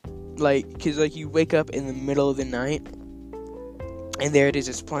 cause you wake up in the middle of the night, and there it is,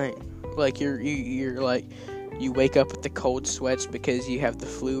 it's playing. Like, you wake up with the cold sweats because you have the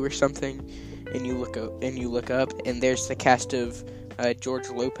flu or something, and you look up, and there's the cast of, George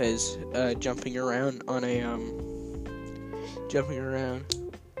Lopez, jumping around on a, jumping around.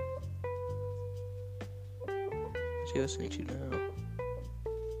 What's he listening to now?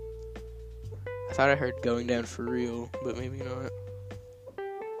 I thought I heard Going Down for Real, but maybe not.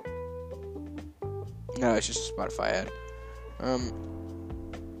 No, it's just a Spotify ad.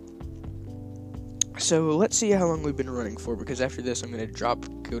 So let's see how long we've been running for, because after this I'm gonna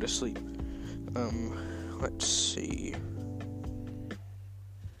go to sleep. Let's see.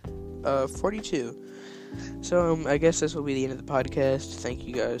 42. So, I guess this will be the end of the podcast. Thank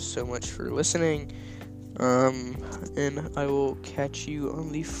you guys so much for listening. And I will catch you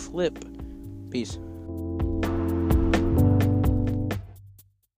on the flip. Peace.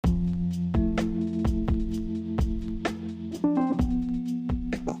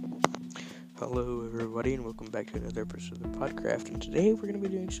 Hello everybody, and welcome back to another episode of the PodCraft, and today we're going to be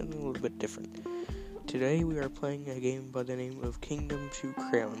doing something a little bit different. Today we are playing a game by the name of Kingdom 2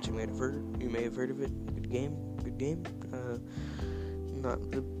 Crowns. You may have heard of it. Good game.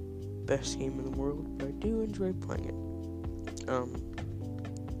 Not the best game in the world, but I do enjoy playing it.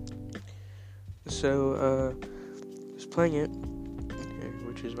 Just playing it,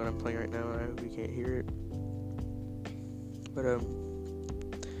 which is what I'm playing right now. I hope you can't hear it. But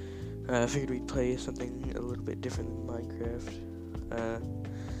I figured we'd play something a little bit different than Minecraft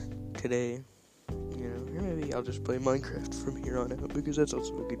today. Or maybe I'll just play Minecraft from here on out, because that's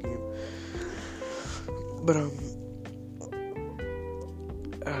also a good game. But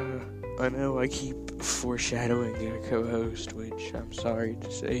I know I keep foreshadowing a co-host, which I'm sorry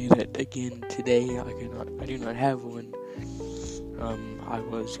to say that again today I do not have one. I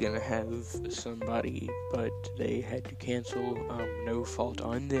was gonna have somebody, but they had to cancel. No fault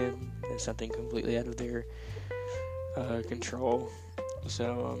on them. It's something completely out of their control.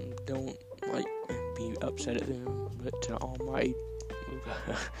 So don't be upset at them. But to all my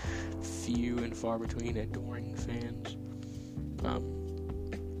few and far between adoring fans,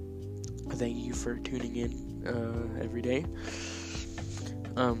 thank you for tuning in every day.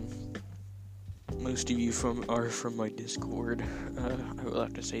 Most of you are from my Discord. I will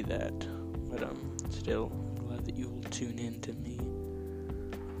have to say that, but still, I'm glad that you will tune in to me.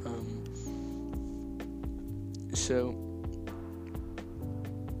 So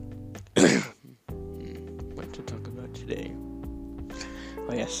what to talk about today?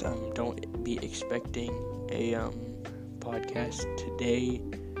 Oh yes, don't be expecting a podcast today,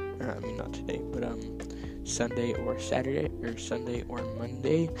 or I mean not today, but Sunday or Saturday, or Sunday or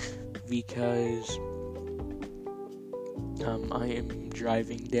Monday, because I am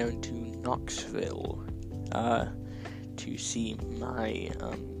driving down to Knoxville to see my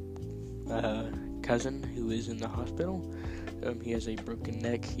cousin who is in the hospital. He has a broken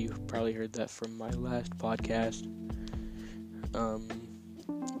neck. You've probably heard that from my last podcast.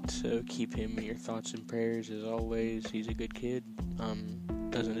 So keep him in your thoughts and prayers as always. He's a good kid.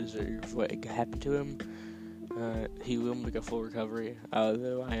 Doesn't deserve what happened to him. He will make a full recovery,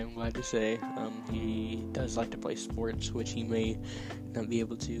 though I am glad to say he does like to play sports, which he may not be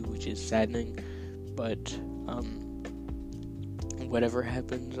able to, which is saddening. But whatever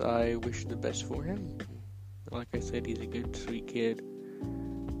happens, I wish the best for him. Like I said, he's a good, sweet kid,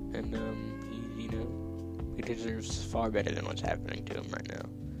 and he deserves far better than what's happening to him right now.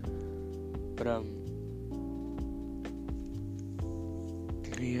 But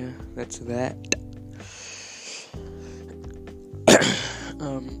yeah, that's that.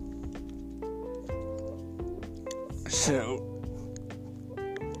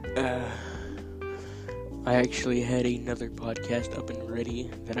 I actually had another podcast up and ready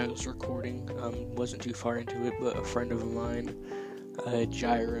that I was recording. Wasn't too far into it, but a friend of mine,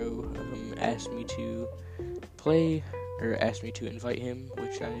 Gyro, asked me to invite him,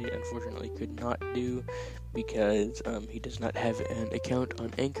 which I unfortunately could not do because he does not have an account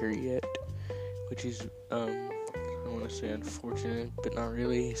on Anchor yet, which is I want to say unfortunate, but not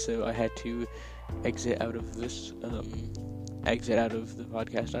really. So I had to exit out of the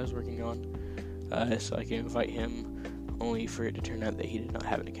podcast I was working on, so I can invite him, only for it to turn out that he did not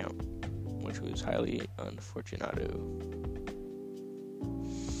have an account, which was highly unfortunato.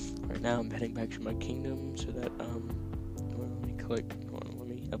 Right now I'm heading back to my kingdom so that let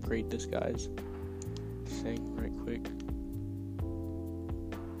me upgrade this guy's thing right quick.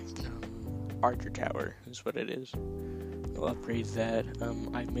 Archer tower is what it is. I'll upgrade that.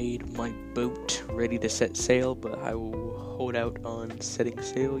 I made my boat ready to set sail, but I will hold out on setting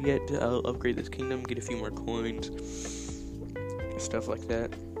sail yet. I'll upgrade this kingdom, get a few more coins, stuff like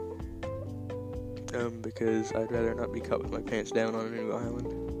that. Because I'd rather not be caught with my pants down on a new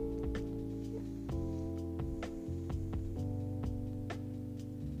island.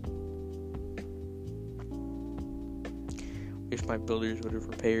 Wish my builders would have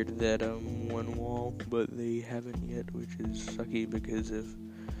repaired that one wall, but they haven't yet, which is sucky because if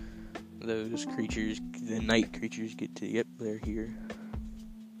those creatures, the night creatures, get to, yep, they're here.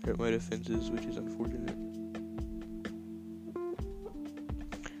 They're at my defenses, which is unfortunate.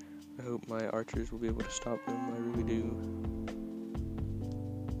 I hope my archers will be able to stop them, I really do.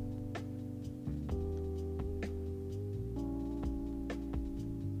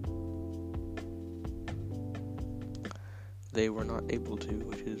 They were not able to,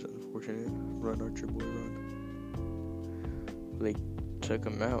 which is unfortunate. Run, Archer boy, run. They took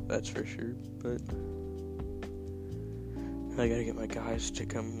him out, that's for sure, but I gotta get my guys to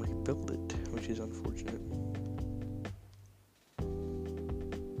come rebuild it, which is unfortunate.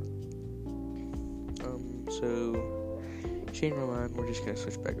 So, change my mind, we're just gonna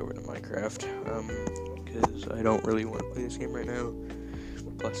switch back over to Minecraft, because I don't really want to play this game right now.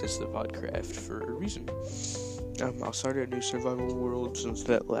 Plus, it's the PodCraft for a reason. I'll start a new survival world since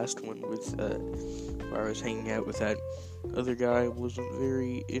that last one with, where I was hanging out with that other guy wasn't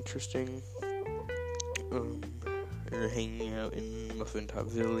very interesting. Or hanging out in Muffin Top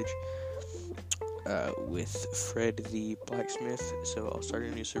Village, with Fred the blacksmith, so I'll start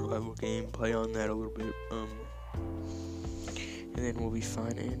a new survival game, play on that a little bit, and then we'll be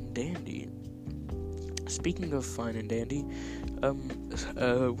fine and dandy. Speaking of fine and dandy,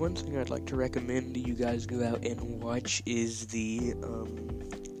 one thing I'd like to recommend you guys go out and watch is the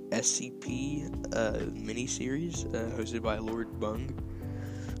SCP miniseries hosted by Lord Bung,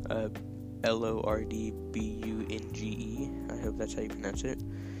 Lordbunge. I hope that's how you pronounce it.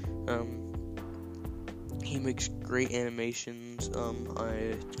 He makes great animations.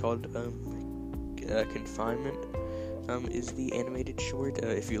 It's called Confinement. Is the animated short.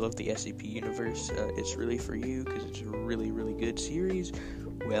 If you love the SCP universe, it's really for you because it's a really, really good series.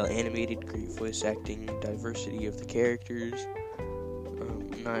 Well animated, great voice acting, diversity of the characters.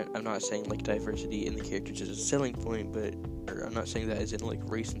 I'm not saying like diversity in the characters is a selling point, but I'm not saying that as in like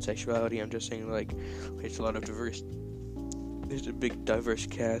race and sexuality. I'm just saying like it's a lot of diverse. There's a big diverse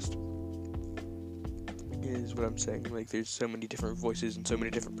cast. Is what I'm saying. Like there's so many different voices and so many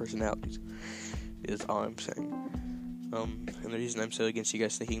different personalities. Is all I'm saying. And the reason I'm so against you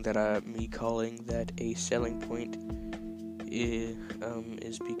guys thinking that me calling that a selling point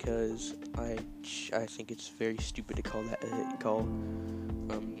is because I think it's very stupid to call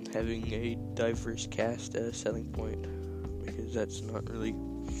having a diverse cast a selling point, because that's not really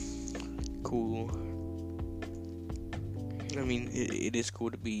cool. I mean, it is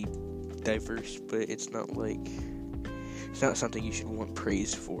cool to be diverse, but it's not something you should want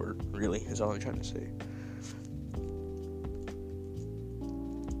praise for, really, is all I'm trying to say.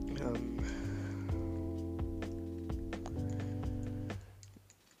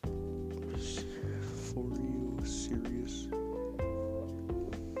 For real serious.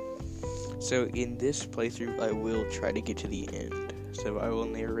 So in this playthrough, I will try to get to the end. So I will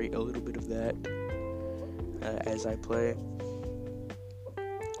narrate a little bit of that as I play.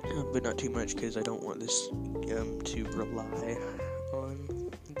 But not too much, because I don't want this to rely on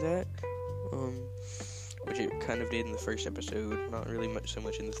that, which it kind of did in the first episode, not really so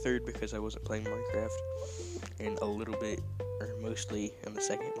much in the third, because I wasn't playing Minecraft, and a little bit, or mostly in the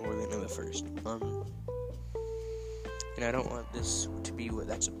second more than in the first, and I don't want this to be what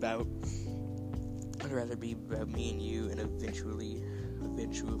that's about. I'd rather be about me and you, and eventually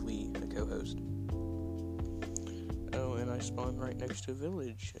a co-host. Oh, and I spawned right next to a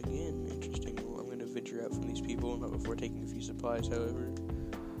village. Again, interesting. Well, I'm going to venture out from these people, not before taking a few supplies, however.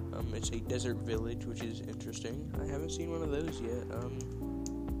 It's a desert village, which is interesting. I haven't seen one of those yet.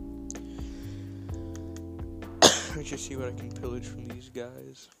 Let's just see what I can pillage from these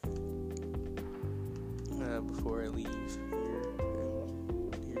guys before I leave here.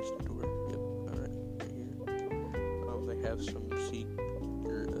 And here's the door. Yep, alright, right here. They have some seed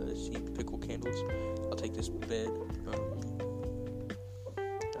pickle candles. I'll take this bed.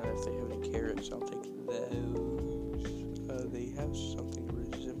 If they have any carrots, I'll take those. They have something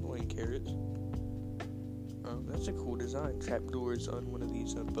resembling carrots. That's a cool design. Trapdoors on one of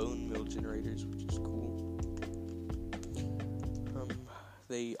these bone mill generators, which is cool.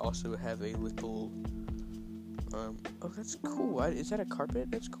 They also have a little. Oh, that's cool. Is that a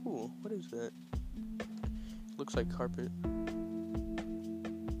carpet? That's cool. What is that? Looks like carpet.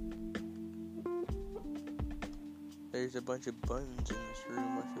 There's a bunch of buttons in this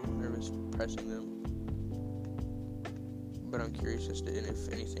room. I feel nervous pressing them. But I'm curious as to if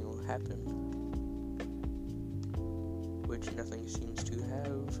anything will happen. Which nothing seems to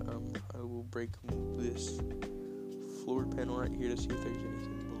have. I will break this floor panel right here to see if there's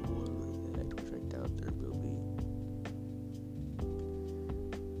anything below that, which I doubt there will be.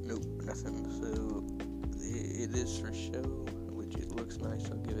 Nope, nothing. So it is for show, which it looks nice.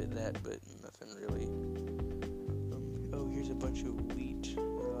 I'll give it that, but nothing really. Here's a bunch of wheat.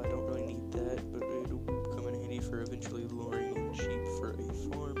 I don't really need that, but it'll come in handy for eventually luring in sheep for a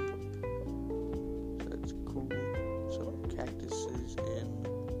farm. So that's cool. Some cactuses and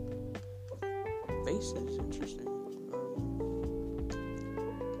vases. Interesting.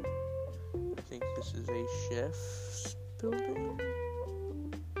 I think this is a chef's building.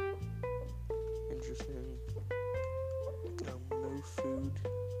 Interesting. No food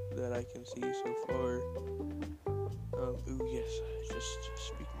that I can see so far. Ooh, yes, just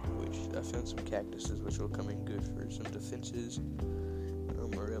speaking of which, I found some cactuses, which will come in good for some defenses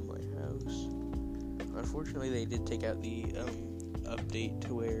around my house. Unfortunately, they did take out the update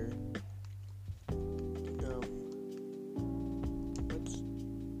to where what's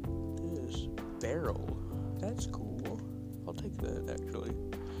this? Barrel. That's cool. I'll take that, actually.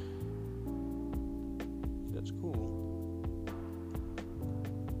 That's cool.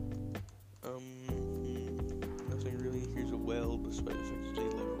 Here's a well, despite the fact that they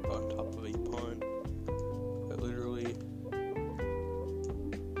live on top of a pond. But literally.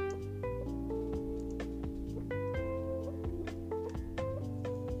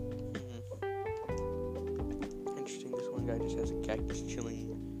 Interesting, this one guy just has a cactus chilling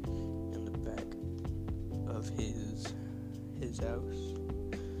in the back of his house.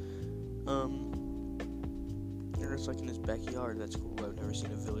 And it's like in his backyard. That's cool. I've never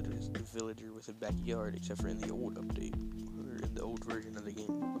seen a villager with a backyard except for in the old update, or in the old version of the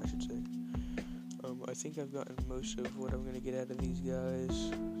game, I should say. I think I've gotten most of what I'm gonna get out of these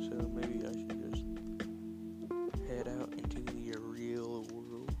guys, so maybe I should just head out into the real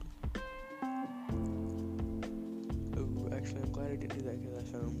world. Oh, actually, I'm glad I didn't do that because I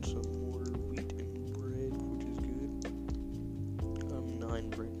found some more wheat and bread, which is good. 9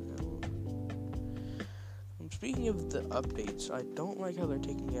 bread now. Speaking of the updates, I don't like how they're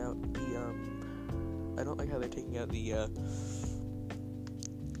taking out the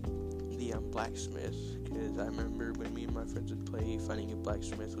blacksmith, because I remember when me and my friends would play, finding a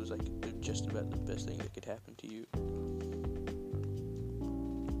blacksmith was like just about the best thing that could happen to you,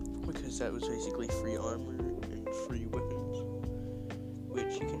 because that was basically free armor and free weapons.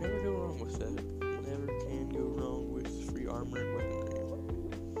 which you can never go wrong with that. Never can go wrong with free armor and weaponry.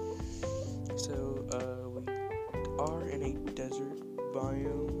 So, we are in a desert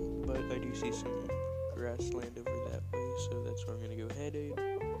biome, but I do see some grassland over that way, so that's where I'm gonna go headed.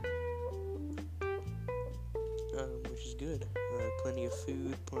 Which is good. Plenty of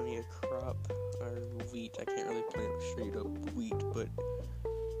food, plenty of crop, or wheat. I can't really plant straight up wheat, but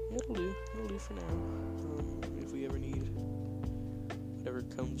it'll do. It'll do for now. If we ever need whatever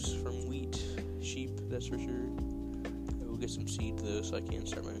comes from wheat, sheep, that's for sure. I will get some seed though, so I can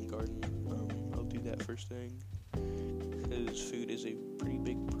start my own garden. I'll do that first thing, because food is a pretty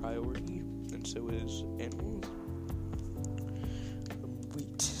big priority, and so is animals.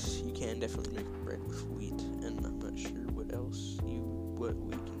 Wheat, you can definitely make bread with wheat, and I'm not sure what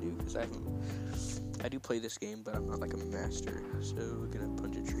we can do, because I do play this game, but I'm not like a master, so we're gonna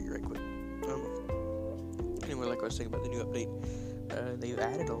punch a tree right quick. Anyway, like I was saying about the new update, they've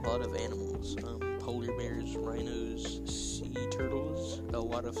added a lot of animals, polar bears, rhinos, sea turtles, a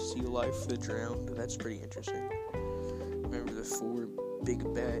lot of sea life that drowned. That's pretty interesting. Remember the four big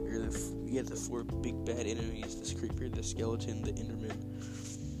bad enemies: this creeper, the skeleton, the enderman,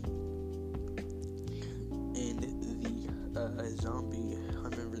 and the zombie. I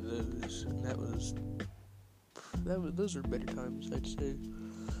remember those, and those were better times, I'd say.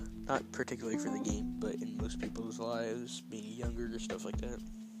 Not particularly for the game, but in most people's lives, being younger or stuff like that.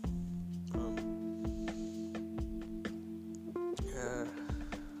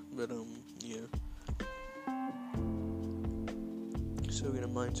 Yeah. So we're gonna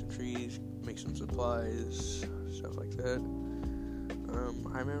mine some trees, make some supplies, stuff like that.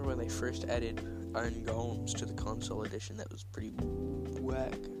 I remember when they first added iron golems to the console edition. That was pretty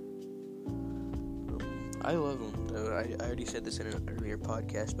whack. I love them, though. I already said this in an earlier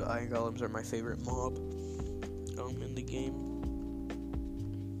podcast, but iron golems are my favorite mob in the game,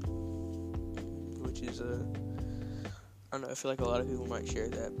 which is I don't know, I feel like a lot of people might share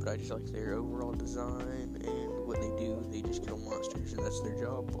that, but I just like their overall design and what they do. They just kill monsters, and that's their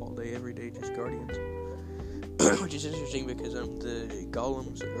job all day, every day, just guardians. Which is interesting because the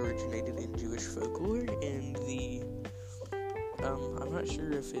golems originated in Jewish folklore, and I'm not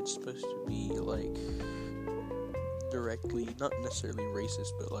sure if it's supposed to be like directly, not necessarily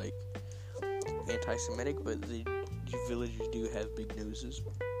racist, but like anti-Semitic, but the villagers do have big noses,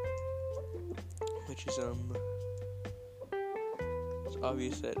 which is it's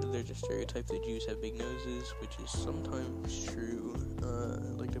obvious that there's a stereotype that Jews have big noses, which is sometimes true.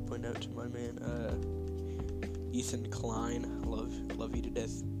 I'd like to point out to my man Ethan Klein, love you to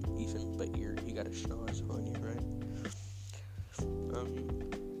death, Ethan, but you got a schnoz on you, right?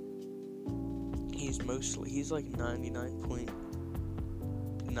 He's like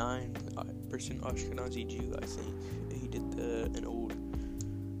 99.9% Ashkenazi Jew, I think. He did an old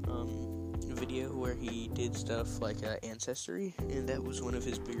video where he did stuff like Ancestry, and that was one of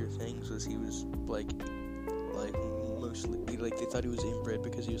his bigger things, was he was like mostly, like, they thought he was inbred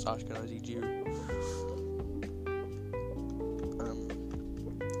because he was Ashkenazi Jew.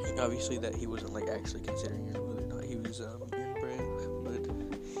 Obviously that he wasn't like actually considering whether or not he was inbred, but it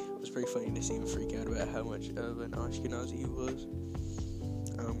was pretty funny to see him freak out about how much of an Ashkenazi he was.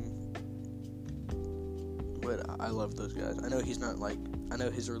 But I love those guys. I know he's not like, I know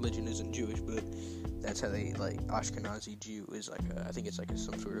his religion isn't Jewish, but that's how they, like, Ashkenazi Jew is like I think it's like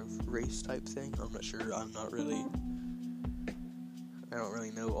some sort of race type thing. I'm not sure. I don't really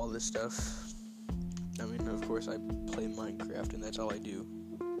know all this stuff. I mean, of course, I play Minecraft, and that's all I do.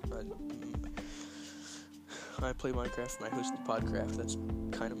 I play Minecraft and I host the PodCraft. That's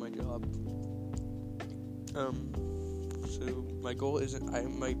kind of my job. So my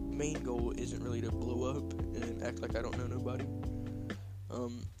main goal isn't really to blow up and act like I don't know nobody.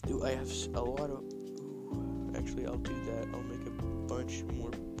 I have a lot of. Actually, I'll do that. I'll make a bunch more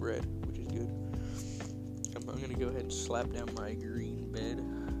bread, which is good. I'm gonna go ahead and slap down my green bed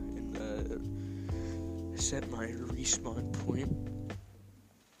and set my respawn point.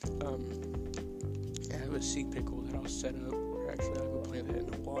 I have a sea pickle that I'll set up, or actually I'll go plant that in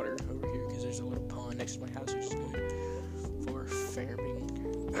the water over here, because there's a little pond next to my house, which is good for farming,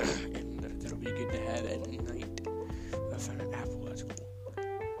 and that'll be good to have at night. I found an apple, that's cool.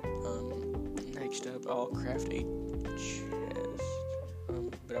 Next up, I'll craft a chest,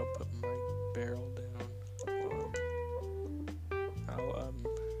 but I'll put my barrel down. I'll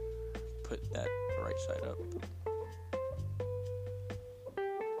put that right side up.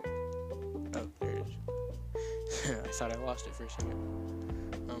 I thought I lost it for a second.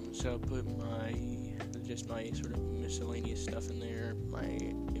 So I'll put my sort of miscellaneous stuff in there, my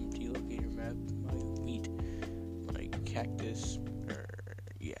empty locator map, my wheat, my cactus,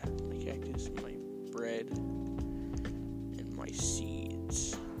 bread and my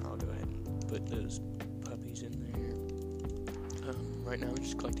seeds. I'll go ahead and put those puppies in there. Right now I'm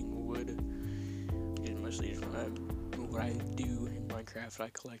just collecting wood. And mostly just what I do in Minecraft, I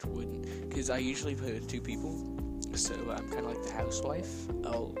collect wood. Because I usually play with 2 people. So I'm kind of like the housewife.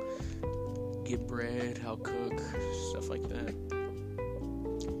 I'll get bread, I'll cook, stuff like that.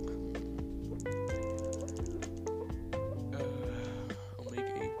 I'll make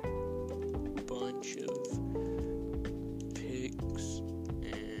a bunch of picks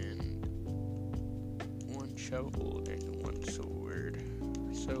and 1 shovel and 1 sword.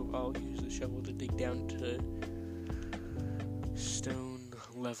 So I'll use the shovel to dig down to stone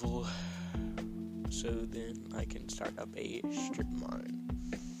level, so then I can start up a strip mine.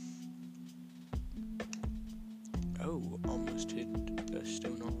 Oh, almost hit a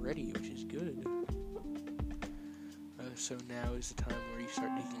stone already, which is good. So now is the time where you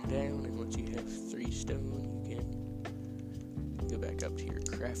start digging down, and once you have 3 stone, you can go back up to your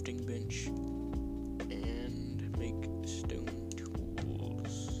crafting bench and make stone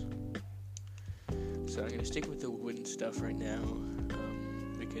tools. So I'm going to stick with the wooden stuff right now,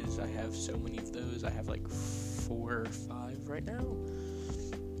 because I have so many of those. I have like 4 or 5 right now.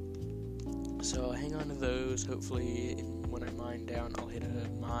 So I'll hang on to those. Hopefully, when I mine down, I'll hit a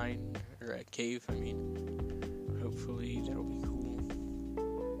mine, or a cave, I mean. Hopefully, that'll be cool.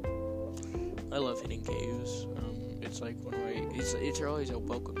 I love hitting caves. It's like one of my, it's always a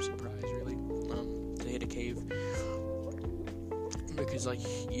welcome surprise, really, to hit a cave. Because, like,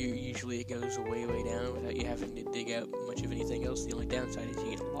 usually it goes way down without you having to dig out much of anything else. The only downside is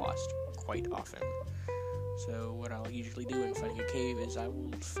you get lost quite often. So what I'll usually do in finding a cave is I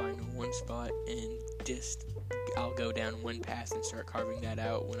will find one spot and I'll go down one path and start carving that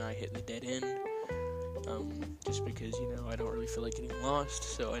out when I hit the dead end. Just because, I don't really feel like getting lost,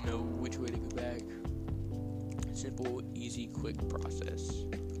 so I know which way to go back. Simple, easy, quick process.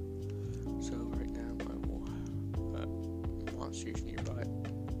 So right now I will, monsters nearby.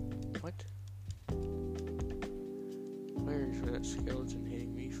 What? Where's that skeleton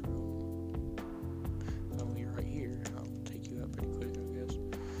hitting me from? Oh, you're right here. I'll take you out pretty quick, I guess.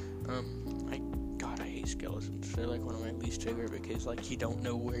 I hate skeletons. They're like one of my least favorite because, like, you don't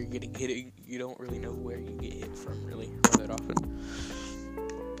know where you're getting hit. You don't really know where you get hit from, really, all that often.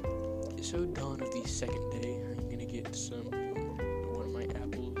 So, dawn of the second day, I'm gonna get one of my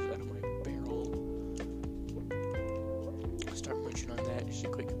apples out of my barrel. Start munching on that. Just a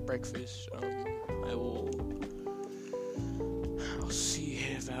quick breakfast. I'll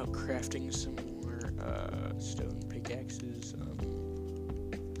see about crafting some more stone pickaxes.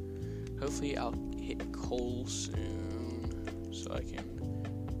 Hopefully I'll hit coal soon, so I can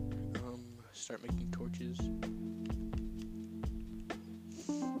start making torches.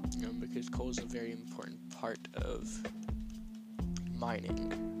 Because coal is a very important part of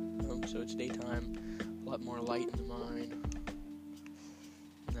mining. So it's daytime, a lot more light in the mine.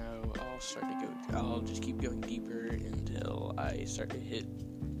 Now I'll just keep going deeper until I start to hit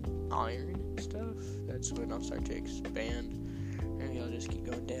iron and stuff. That's when I'll start to expand. Maybe I'll just keep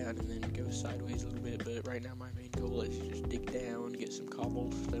going down and then go sideways a little bit, but right now my main goal is to just dig down, get some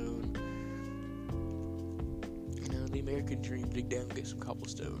cobblestone. The American dream, dig down, get some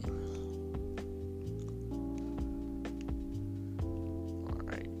cobblestone.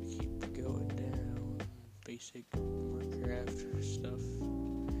 Alright, keep going down. Basic Minecraft stuff.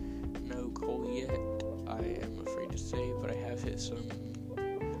 No coal yet, I am afraid to say, but I have hit some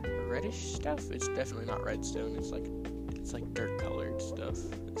reddish stuff. It's definitely not redstone, it's like dirt colored stuff.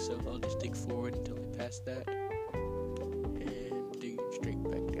 So I'll just dig forward until I pass that. And dig straight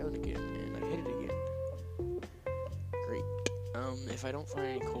back down again, and I hit it again. Great. If I don't find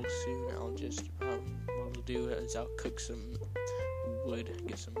any coal soon, I'll just, what I'll do is I'll cook some wood,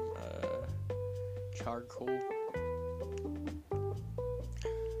 get some, charcoal.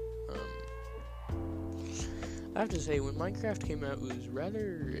 I have to say, when Minecraft came out, it was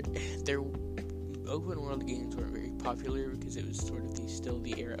rather, their open world games weren't very popular because it was sort of still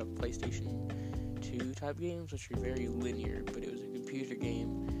the era of PlayStation 2 type games, which are very linear, but it was a computer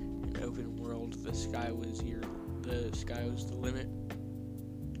game, and open world, the sky was the limit,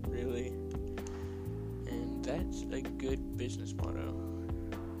 really, and that's a good business motto,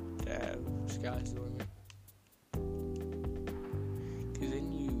 to have sky's the limit, because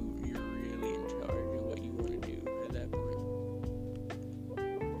then you're really in charge of what you want to do at that point.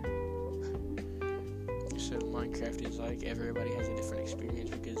 So Minecraft is like, everybody has a different experience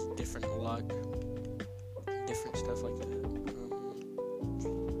because different luck, different stuff like that.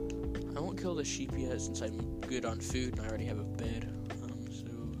 I won't kill the sheep yet since I'm good on food and I already have a bed. So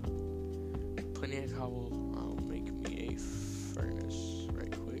plenty of cobble. I'll make me a furnace right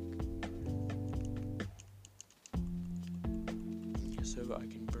quick, so I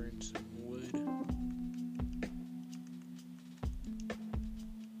can burn some wood.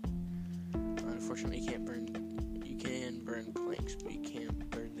 Unfortunately, you can burn planks, but you can't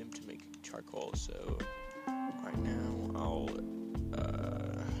burn them to make charcoal. So right now, I'll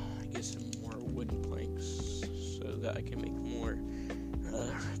get some more wooden planks so that I can make more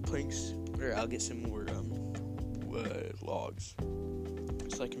planks, or I'll get some more logs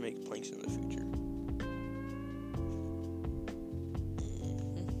so I can make planks in the future.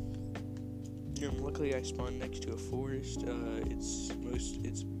 Luckily, I spawned next to a forest.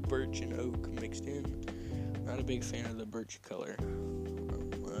 It's birch and oak mixed in. Not a big fan of the birch color.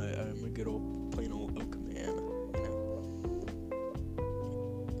 I'm a good old plain old oak man.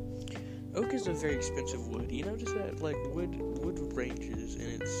 Oak is a very expensive wood. You notice that, like, wood ranges,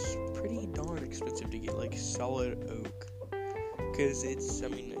 and it's pretty darn expensive to get, like, solid oak. Because it's a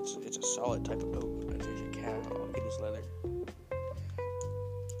solid type of oak. There's a cow. I'll get his leather.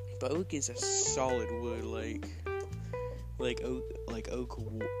 But oak is a solid wood, like oak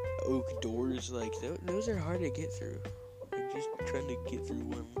doors. Like, those are hard to get through. Like, just trying to get through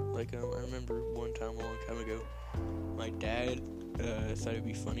one. Like, I remember one time, a long time ago, my dad thought it'd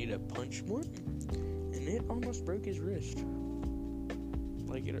be funny to punch Morton, and it almost broke his wrist.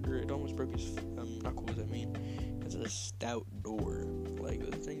 Like, it almost broke his knuckles. I mean, it's a stout door. Like,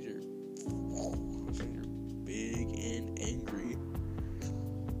 those things are big and angry.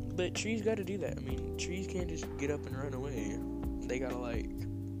 But trees got to do that. I mean, trees can't just get up and run away. They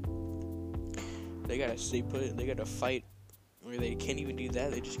gotta stay put. They gotta fight. Or they can't even do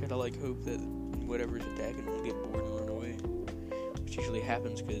that. They just gotta hope that whatever's attacking them will get bored and run away. Which usually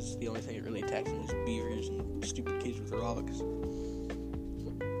happens because the only thing that really attacks them is beavers and stupid kids with rocks. So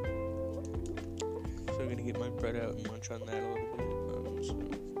I'm gonna get my bread out and munch on that a little bit. So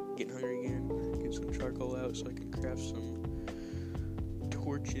getting hungry again. Get some charcoal out so I can craft some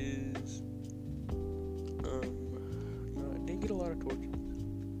torches. No, I didn't get a lot of torches.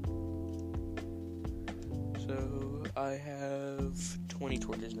 So I have 20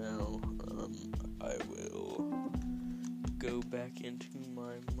 torches now. I will go back into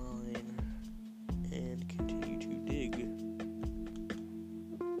my mine and continue to dig.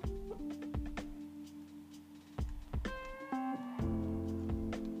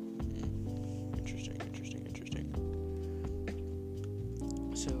 Interesting.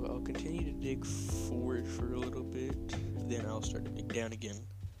 So I'll continue to dig forward for a little bit, then I'll start to dig down again.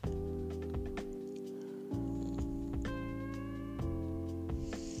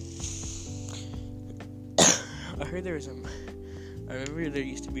 I heard I remember there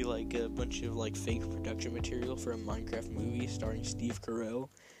used to be a bunch of fake production material for a Minecraft movie starring Steve Carell,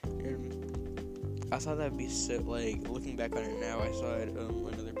 and I thought that'd be so, looking back on it now, I saw it,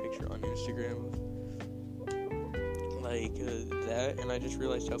 another picture on Instagram of that, and I just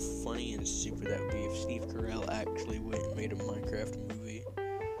realized how funny and stupid that would be if Steve Carell actually went and made a Minecraft movie.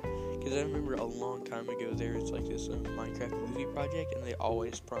 Because I remember a long time ago there was this Minecraft movie project, and they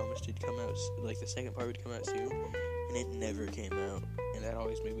always promised it'd come out, the second part would come out soon, and it never came out, and that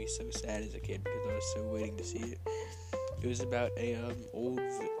always made me so sad as a kid because I was so waiting to see it. It was about a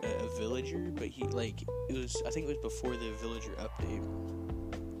villager, but I think it was before the villager update.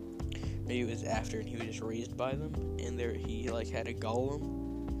 Maybe it was after, and he was just raised by them, and he had a golem,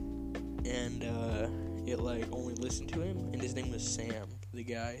 and it only listened to him, and his name was Sam. The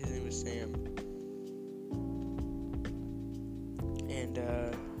guy, his name was Sam, and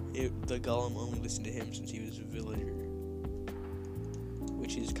the golem only listened to him since he was a villager,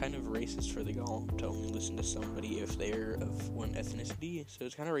 which is kind of racist for the golem to only listen to somebody if they're of one ethnicity. So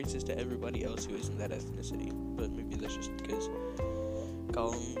it's kind of racist to everybody else who isn't that ethnicity. But maybe that's just because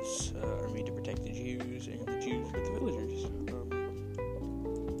golems are made to protect the Jews, and the Jews are the villagers.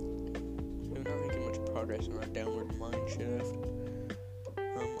 We're not making much progress on our downward mine shaft.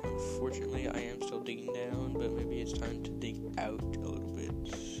 Unfortunately, I am still digging down, but maybe it's time to dig out a little bit.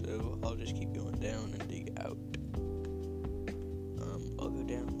 So I'll just keep going down and dig out. I'll go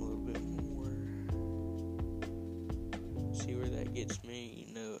down a little bit more. See where that gets me.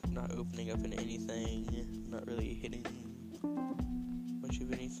 Not opening up into anything. Not really hitting much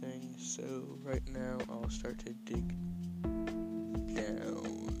of anything. So right now, I'll start to dig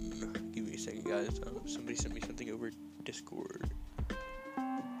down. Give me a second, guys. Somebody sent me something over Discord.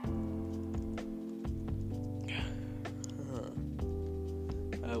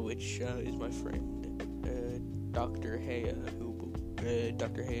 Which is my friend, Dr. Haya,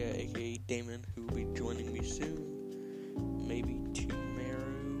 Dr. Haya, aka Damon, who will be joining me soon, maybe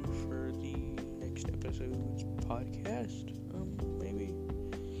tomorrow for the episode's podcast. Maybe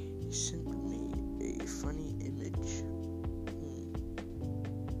he sent me a funny image.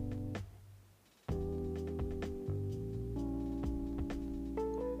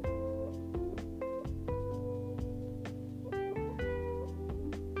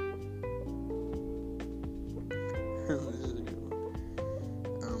 This is a good one.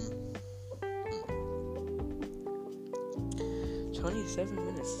 27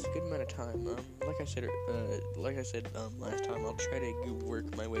 minutes is a good amount of time. Like I said last time, I'll try to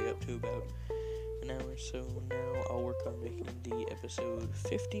work my way up to about an hour. So now I'll work on making the episode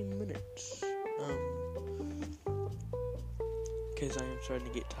 50 minutes. Because I am starting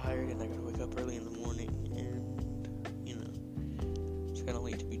to get tired and I gotta wake up early in the morning, and it's kind of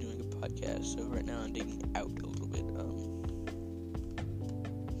late to be doing a podcast. So right now I'm digging out a little bit.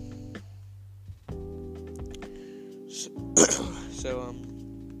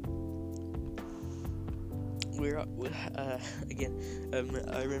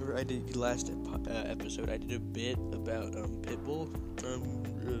 I remember I did last episode. I did a bit about Pitbull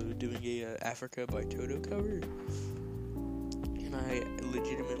doing a Africa by Toto cover, and I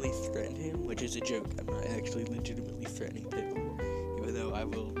legitimately threatened him, which is a joke. I'm not actually legitimately threatening Pitbull, even though I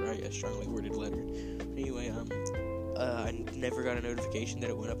will write a strongly worded letter. Anyway, I never got a notification that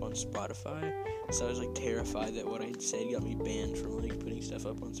it went up on Spotify, so I was terrified that what I said got me banned from putting stuff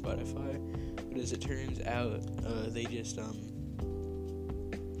up on Spotify. But as it turns out,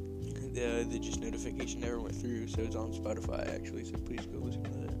 the notification never went through, so it's on Spotify actually. So please go listen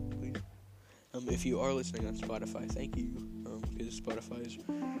to that, please. If you are listening on Spotify, thank you, because Spotify is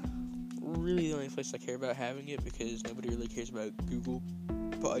really the only place I care about having it, because nobody really cares about Google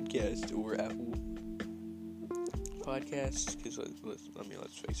Podcasts or Apple Podcasts, because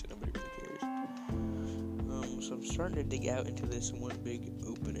let's face it, nobody really cares. So I'm starting to dig out into this one big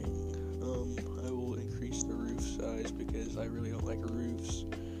opening. I will increase the roof size because I really don't like roofs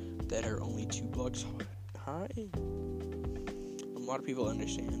that are only 2 blocks high. A lot of people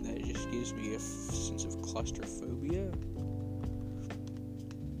understand that. It just gives me a sense of claustrophobia.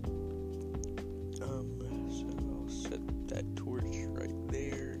 So I'll set that torch right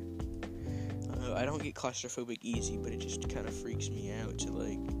there. I don't get claustrophobic easy, but it just kind of freaks me out to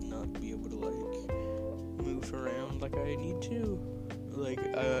not be able to move around like I need to. I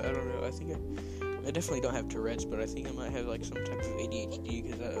don't know. I think I definitely don't have Tourette's, but I think I might have some type of ADHD,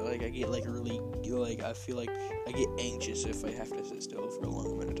 because I get really I feel like I get anxious if I have to sit still for a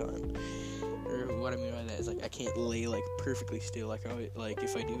long amount of time. Or what I mean by that is I can't lay perfectly still. If I do, I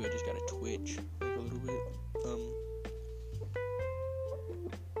just gotta twitch a little bit.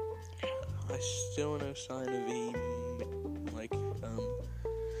 I still no sign of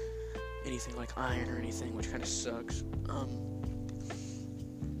anything like iron or anything, which kind of sucks.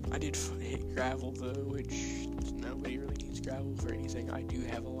 I did hit gravel though, which nobody really needs gravel for anything. I do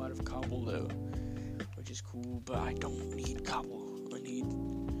have a lot of cobble though, which is cool, but I don't need cobble. I need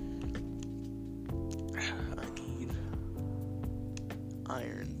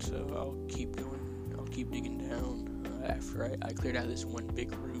iron, so I'll keep going. I'll keep digging down after I cleared out this one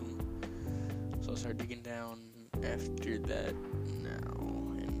big room. So I'll start digging down after that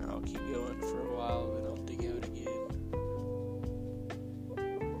now, and I'll keep going for a while, then I'll dig out again.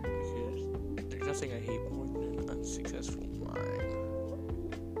 Nothing I hate more than an unsuccessful mine.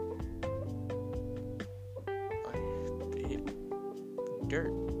 I hit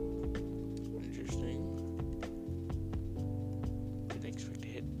dirt. Interesting. Didn't expect to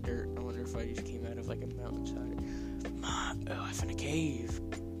hit dirt. I wonder if I just came out of a mountainside. Oh, I found a cave.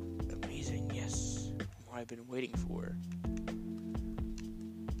 Amazing, yes. What I've been waiting for.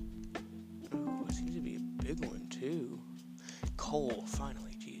 Oh, it seems to be a big one too. Coal, finally.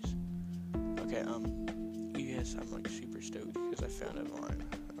 Okay, yes, I'm super stoked because I found a mine,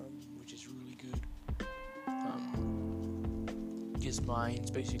 which is really good. His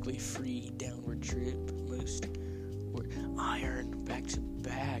mine's basically free downward trip, iron back to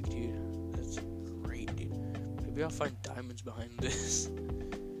back, dude. That's great, dude. Maybe I'll find diamonds behind this. I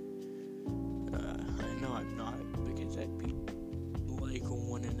know I'm not, because that'd be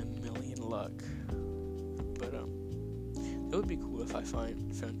 1 in a million luck. But it would be cool if I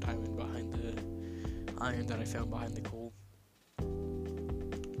found diamond behind the iron that I found behind the coal.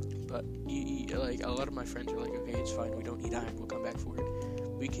 But a lot of my friends are okay, it's fine, we don't need iron, we'll come back for it.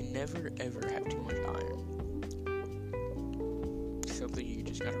 We can never ever have too much iron. Something you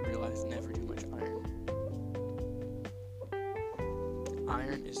just gotta realize: never too much iron.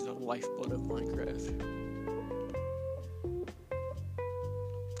 Iron is the lifeblood of Minecraft.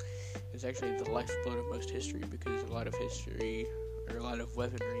 It's actually the lifeblood of most history, because a lot of history, or a lot of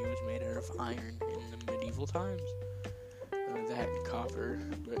weaponry was made out of iron in the medieval times. That and copper,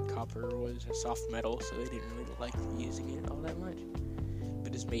 but copper was a soft metal, so they didn't really like using it all that much.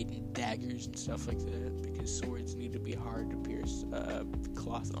 But it's made in daggers and stuff like that, because swords need to be hard to pierce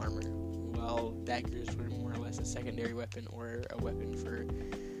cloth armor, while daggers were more or less a secondary weapon or a weapon for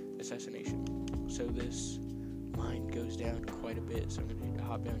assassination. So this mine goes down quite a bit, so I'm going to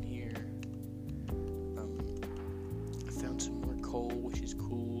hop down here. I found some more coal, which is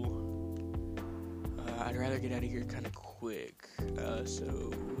cool. I'd rather get out of here kind of quick,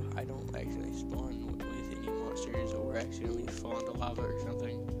 so I don't accidentally spawn with any monsters or accidentally fall into lava or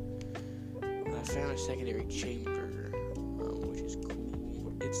something. I found a secondary chamber, which is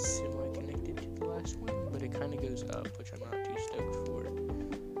cool. It's semi-connected to the last one, but it kind of goes up, which I'm not too stoked for.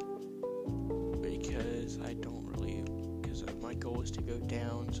 Because my goal is to go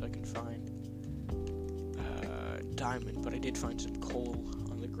down so I can find diamond, but I did find some coal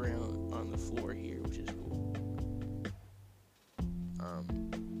on the ground, on the floor here, which is cool.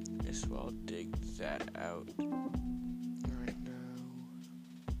 So I'll dig that out right now.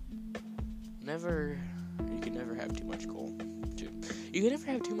 You can never have too much coal. You can never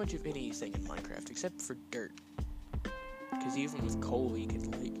have too much of anything in Minecraft, except for dirt. Because even with coal, you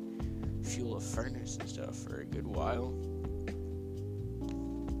can, fuel a furnace and stuff for a good while.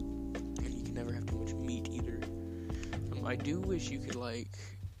 And you can never have too much meat either. I do wish you could,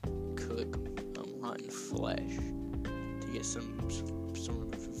 cook rotten flesh to get some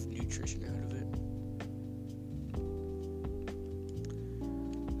sort of nutrition out of it.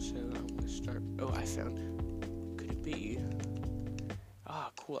 So I'm gonna start. Oh, I found. Could it be?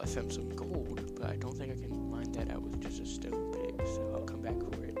 Cool. I found some gold, but I don't think I can mine that out with just a stone pick. So I'll come back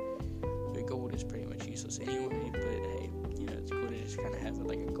for it. The gold is pretty much useless anyway. But hey, it's cool to just kind of have it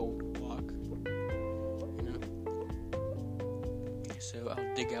like a gold block. So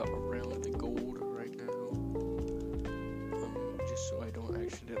I'll dig out around the gold right now, just so I don't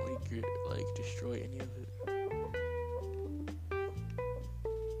accidentally destroy any of it.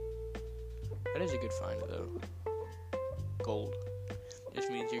 That is a good find though. Gold. This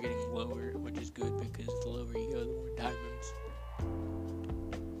means you're getting lower, which is good because the lower you go, the more diamonds.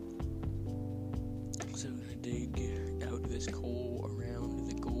 So I'm gonna dig out this coal around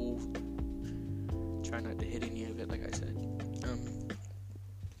the gold. Try not to hit any of it, like I said.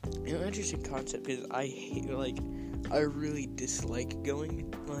 Interesting concept because I hate, I really dislike going,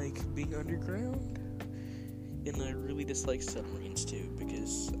 being underground, and I really dislike submarines too,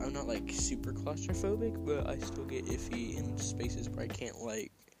 because I'm not, super claustrophobic, but I still get iffy in spaces where I can't,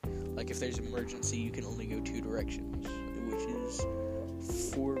 if there's an emergency, you can only go two directions, which is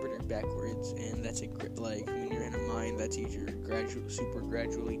forward or backwards, and that's when you're in a mine, that's either super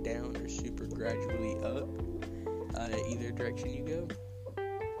gradually down or super gradually up, either direction you go.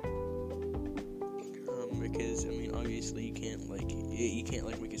 Because obviously you can't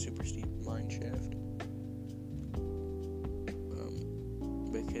make a super steep mine shaft,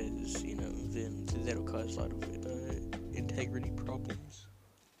 because then that'll cause a lot of integrity problems.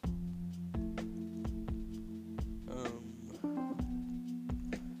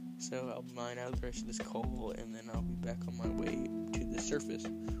 So I'll mine out the rest of this coal, and then I'll be back on my way to the surface.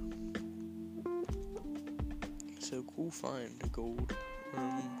 So cool find, gold.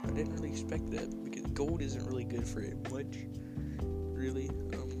 I didn't really expect that, because gold isn't really good for it much, really,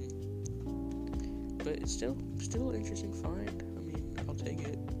 but it's still an interesting find. I'll take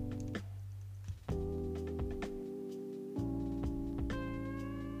it.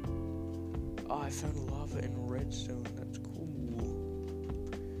 I found lava and redstone, that's cool,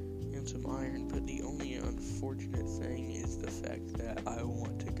 and some iron, but the only unfortunate thing is the fact that I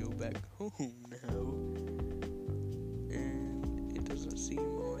want to go back home now. Doesn't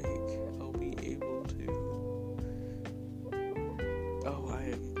seem like I'll be able to.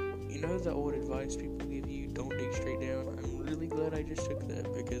 The old advice people give you, don't dig straight down. I'm really glad I just took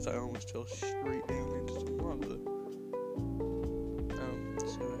that, because I almost fell straight down into some lava.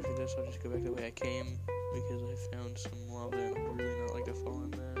 So after this, I'll just go back the way I came, because I found some lava and I'd really not like to fall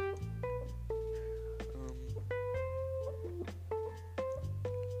in that.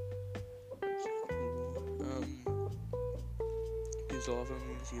 Lava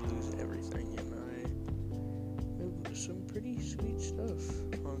means you lose everything, and I have some pretty sweet stuff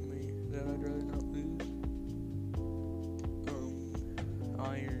on me that I'd rather not lose.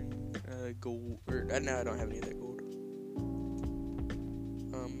 Iron, gold, no, I don't have any of that gold.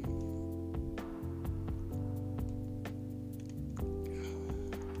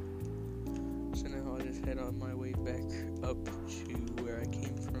 So now I'll just head on my way back up to where I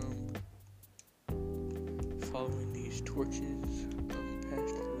came from, following these these torches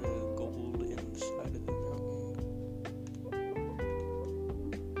past the gold inside of the mountain.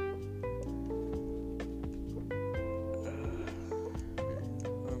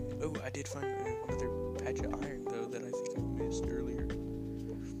 I did find another patch of iron though that I think I missed earlier,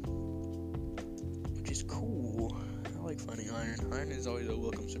 which is cool. I like finding iron. Iron is always a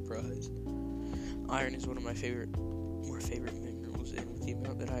welcome surprise. Iron is one of my more favorite minerals, and with the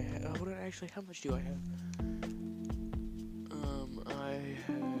amount that I have, how much do I have? I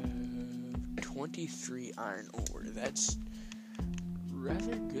have 23 iron ore. That's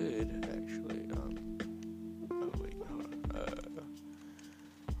rather good, actually.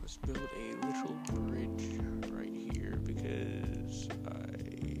 Let's build a little bridge right here because I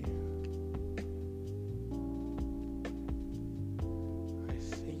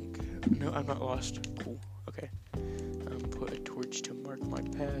think, no, I'm not lost. Cool. Okay. Put a torch to mark my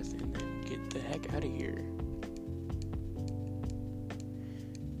path and then get the heck out of here.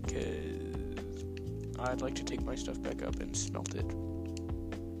 Because I'd like to take my stuff back up and smelt it.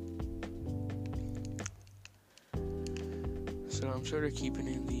 So I'm sort of keeping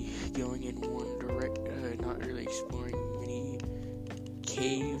going in one direction, not really exploring many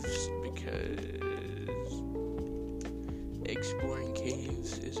caves, because exploring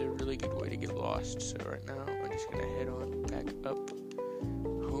caves is a really good way to get lost. So right now I'm just gonna head on back up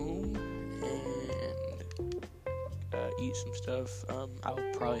home and eat some stuff. I'll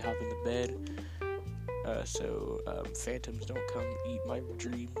probably hop in the bed so phantoms don't come eat my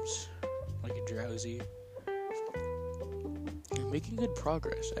dreams like a drowsy. I'm making good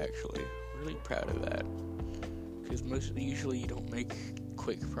progress, actually. Really proud of that, because usually you don't make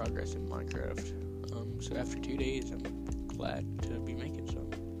quick progress in Minecraft. So after 2 days, I'm glad to be making some.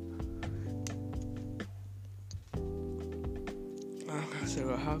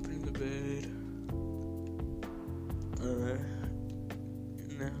 So I hop into the bed.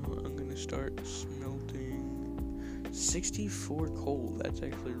 Now I'm gonna start smelting 64 coal. That's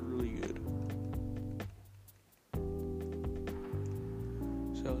actually really good.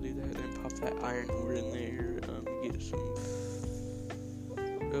 So I'll do that, then pop that iron ore in there, get some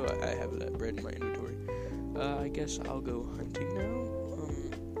I have that bread in my inventory. I guess I'll go hunting now,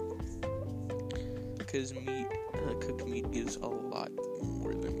 because cooked meat gives a lot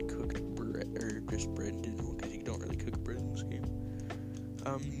more than cooked bread, or just bread in general, because you don't really cook bread in this game.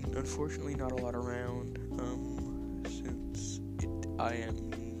 Unfortunately not a lot around, since I am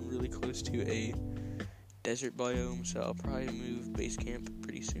really close to a desert biome, so I'll probably move base camp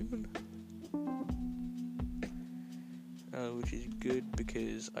pretty soon, which is good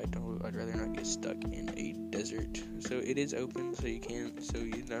because I'd rather not get stuck in a desert. So it is open, so you're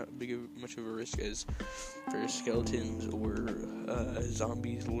not much of a risk as for skeletons or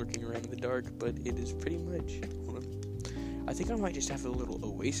zombies lurking around in the dark, but it is pretty much, I think I might just have a little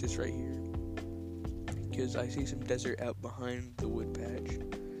oasis right here, because I see some desert out behind the wood patch.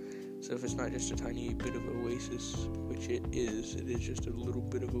 So if it's not just a tiny bit of oasis, which it is just a little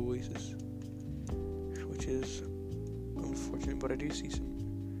bit of oasis, which is unfortunate, but I do see some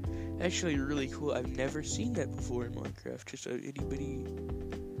actually really cool. I've never seen that before in Minecraft, just a itty bitty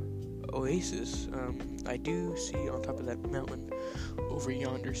oasis. I do see on top of that mountain over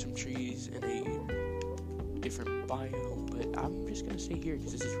yonder some trees in a different biome, but I'm just gonna stay here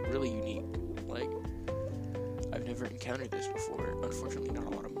because this is really unique. Like, I've never encountered this before. Unfortunately, not a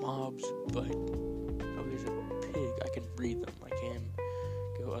lot of mobs, but there's a pig. I can breed them. I can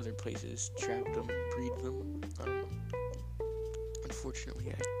go other places, trap them, breed them. Unfortunately,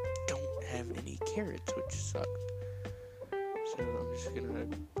 I don't have any carrots, which suck. So I'm just gonna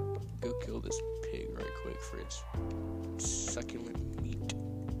go kill this pig right quick for its succulent meat.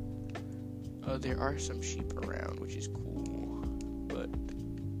 There are some sheep around, which is cool, but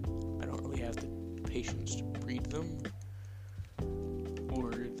I don't really have the patience to breed them,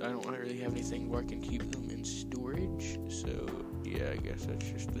 or I don't really have anything where I can keep them in storage. So yeah, I guess that's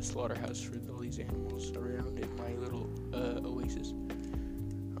just the slaughterhouse for all these animals around in my little oasis.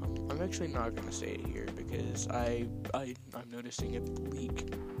 I'm actually not gonna stay here because I'm noticing a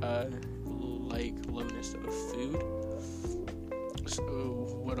bleak like lowness of food. So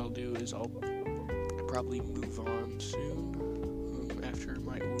what I'll do is I'll probably move on soon after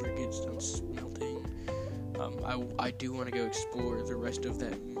my ore gets done smelting. I do want to go explore the rest of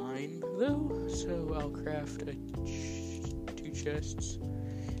that mine though, so I'll craft 2 chests,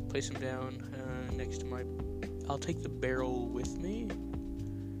 place them down next to I'll take the barrel with me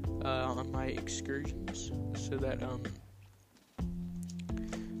on my excursions, so that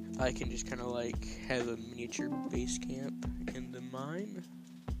I can just kind of like have a miniature base camp in the mine.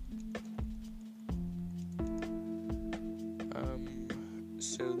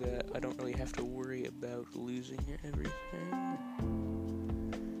 that I don't really have to worry about losing everything.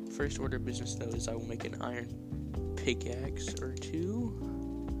 First order of business, though, is I will make an iron pickaxe or two.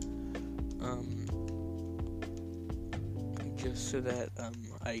 Just so that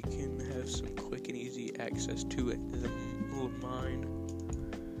I can have some quick and easy access to the mine.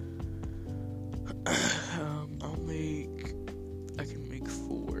 I can make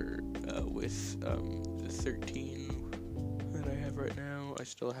 4 with the 13 that I have right now. I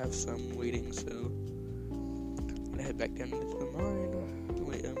still have some waiting, so I'm gonna head back down into the mine.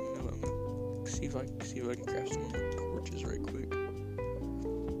 Wait, no, I'm gonna see if I can craft some more torches right quick.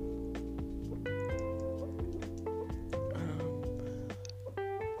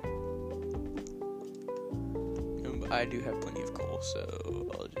 I do have plenty of coal, so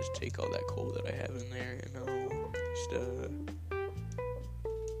I'll just take all that coal that I have in there, and I'll just,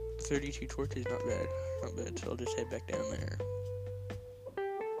 32 torches, not bad, so I'll just head back down there.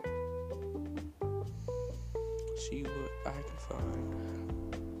 See what I can find.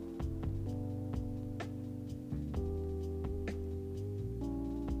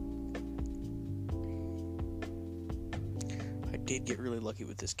 I did get really lucky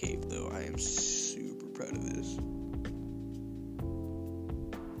with this cave, though. I am super proud of this.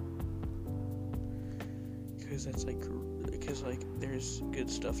 Because there's good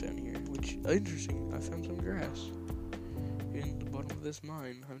stuff down here, which, interesting, I found some grass in the bottom of this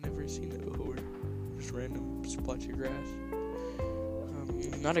mine. I've never seen that before, just random splotch of grass.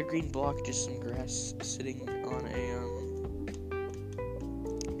 Not a green block, just some grass sitting on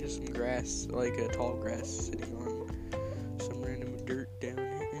just some grass, like a tall grass sitting on some random dirt down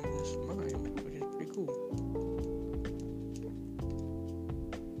in this mine, which is pretty cool.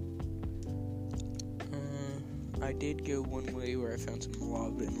 I did go one way where I found some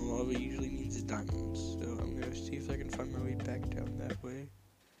lava, and lava usually means diamonds, so I'm going to see if I can find my way back down that way.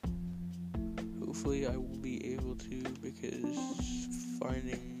 Hopefully I will be able to, because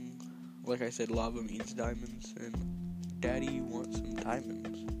finding, like I said, lava means diamonds, and Daddy wants some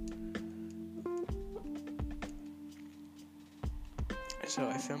diamonds. So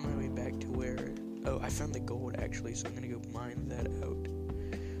I found my way back to where, I found the gold actually, so I'm going to go mine that out.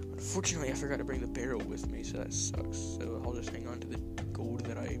 Unfortunately, I forgot to bring the barrel with me, so that sucks. So I'll just hang on to the gold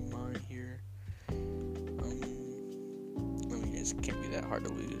that I mine here. I mean, it can't be that hard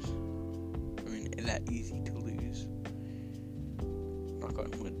to lose. I mean, that easy to lose. Knock on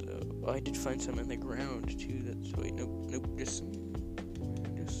wood, though. Oh, I did find some in the ground, too. Wait, nope, just some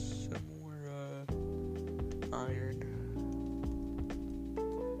more, iron.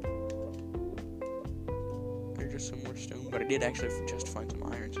 Some more stone, but I did actually just find some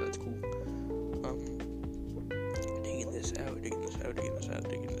iron, so that's cool. Digging this out.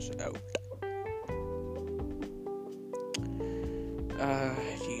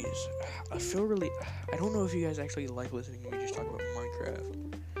 Jeez. I don't know if you guys actually like listening to me just talk about Minecraft,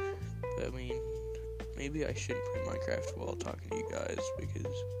 but I mean, maybe I shouldn't play Minecraft while talking to you guys,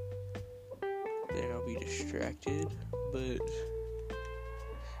 because then I'll be distracted, but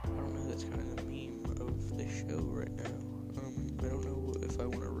I don't know, that's kind of the meme of the show right now. I don't know if I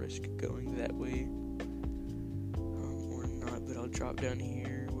want to risk going that way or not, but I'll drop down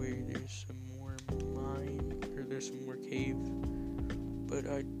here where there's some more there's some more cave, but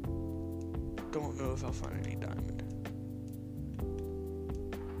I don't know if I'll find any diamond.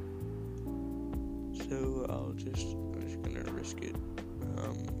 So I'm just gonna risk it.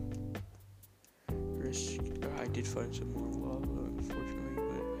 I did find some more lava, unfortunately,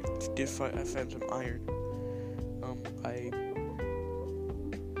 but I found some iron. I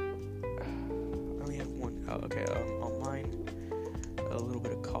only have one. Okay, I'll mine a little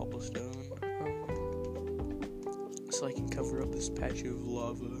bit of cobblestone, so I can cover up this patch of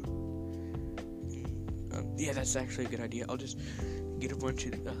lava. Yeah, that's actually a good idea. I'll just get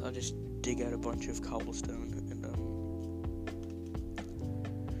I'll just dig out a bunch of cobblestone and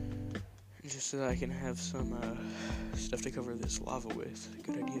just so that I can have some stuff to cover this lava with.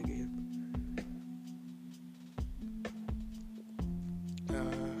 Good idea, Gabe.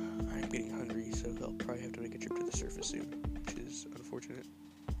 I'm getting hungry, so I'll probably have to make a trip to the surface soon, which is unfortunate.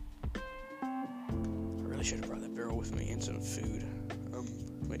 I really should have brought that barrel with me and some food.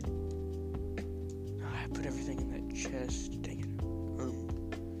 Wait. I put everything in that chest. Dang it.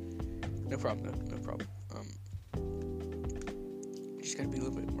 No problem. Just gotta be a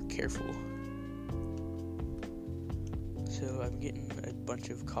little bit more careful. So I'm getting a bunch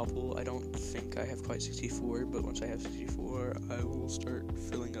of cobble. I don't think I have quite 64, but once I have 64, I will start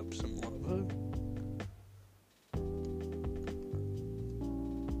filling up some lava.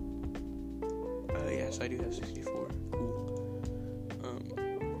 Yes, I do have 64. Cool.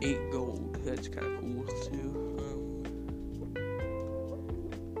 8 gold. That's kind of cool too.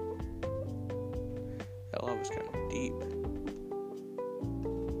 That lava's kind of deep.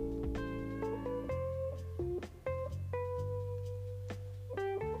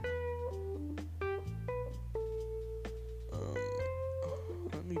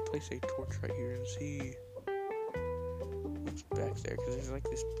 Let me place a torch right here and see what's back there, because there's like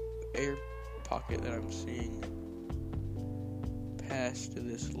this air pocket that I'm seeing past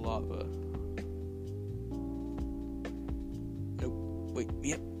this lava. Nope. Wait.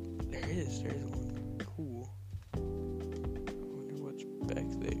 Yep. There is one. Cool. I wonder what's back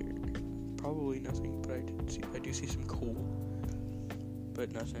there. Probably nothing, but I do see some coal,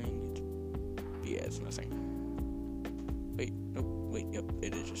 but nothing. Yeah, it's nothing. Wait. Nope. Wait. Yep.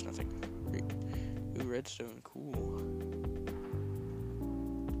 It is just nothing. Great. Ooh, redstone. Cool.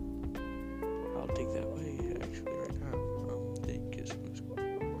 I'll dig that way actually right now. Get some of this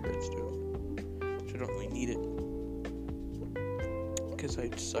redstone. So I don't really need it, because I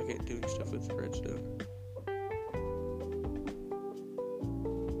suck at doing stuff with redstone.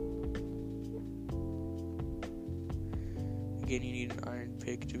 Again, you need an iron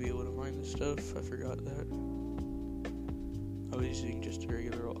pick to be able to mine this stuff. I forgot that. I was using just a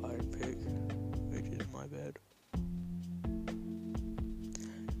regular old iron pick, which is my bad.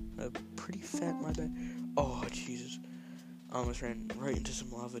 Pretty fat, my bad. Oh, Jesus. I almost ran right into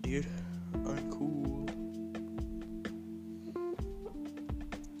some lava, dude. Uncool.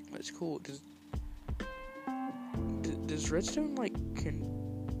 That's cool. Does redstone, like,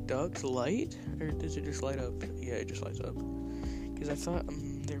 conduct light? Or does it just light up? Yeah, it just lights up. Because I thought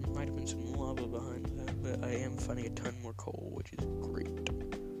there might have been some lava behind that, but I am finding a ton more coal, which is great.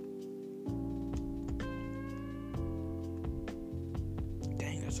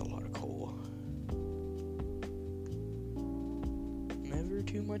 Dang, that's a lot of coal. Never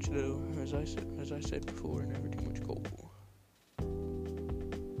too much though, as I said before, never too much coal.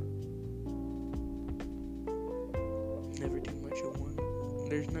 Never too much of one.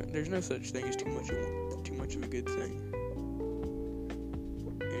 There's no such thing as too much of a good thing.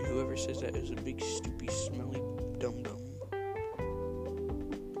 And whoever says that is a big, stupid, smelly dum-dum.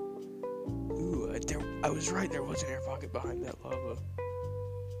 Ooh, I was right, there was an air pocket behind that lava.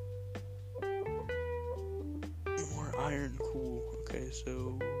 More iron, cool. Okay,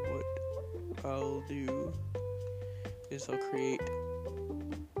 so what I'll do is I'll create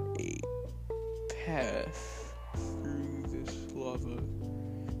a path through this lava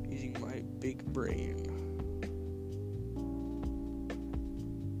using my big brain.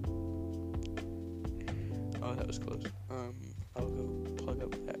 Oh, that was close. I'll go plug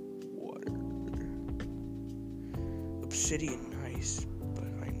up that water. Obsidian, nice,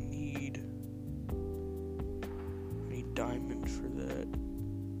 but I need diamond for that.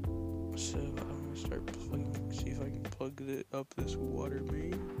 So I'm gonna start plugging, see if I can plug up this water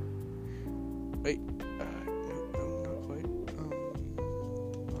main. Wait, no, not quite.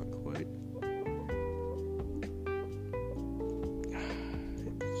 Not quite.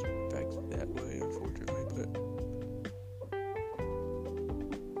 It's back that way, unfortunately, but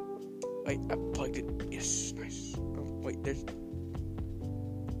wait, I plugged it. Yes, nice. Wait, there's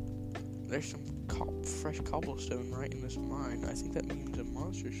some fresh cobblestone right in this mine. I think that means a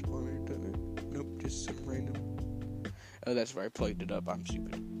monster spawner, doesn't it? Nope, just some random. Oh, that's where I plugged it up. I'm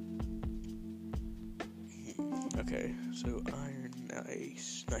stupid. Okay, so iron,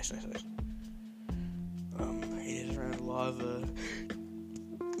 nice. Nice. It is around lava.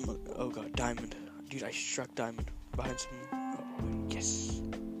 Oh god, diamond. Dude, I struck diamond behind some. Oh, yes.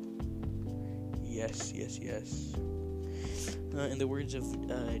 Yes. In the words of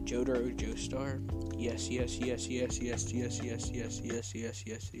Jotaro Joestar, yes.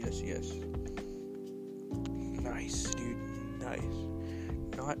 Nice, dude, nice.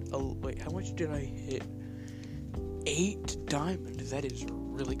 Wait, how much did I hit? 8 diamond. That is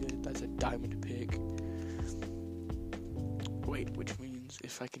really good. That's a diamond pick. Wait, which means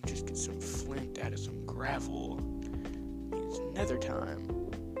if I can just get some flint out of some gravel, it's nether time.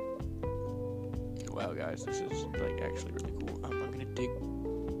 Wow, guys, this is like actually really cool. I'm gonna dig.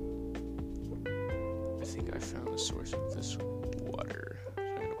 I think I found the source of this water, so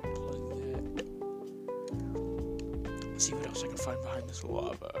I'm gonna plug that. Let's see what else I can find behind this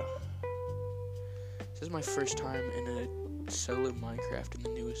lava. This is my first time in a solo Minecraft in the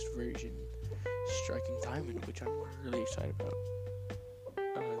newest version, striking diamond, which I'm really excited about.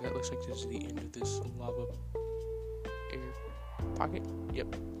 That looks like this is the end of this lava air pocket.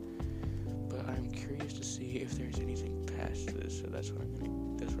 Yep. But I'm curious to see if there's anything past this, so that's where I'm gonna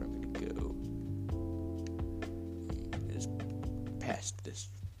go. Is past this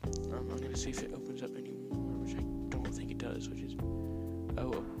I'm gonna see if it opens up anymore, which I don't think it does, which is,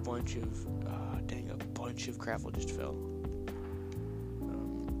 oh, a bunch of gravel just fell.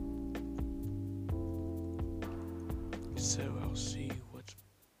 So I'll see what's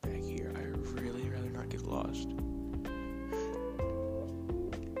back here. I really rather not get lost.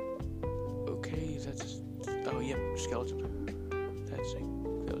 Okay, oh yep, skeleton.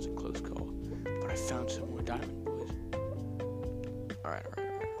 That was a close call. But I found some more diamond, boys. Alright.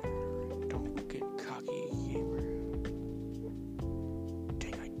 Don't get cocky, gamer.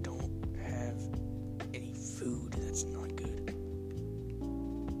 Dang, I don't have any food. That's not good.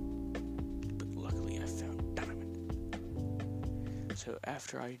 But luckily I found diamond. So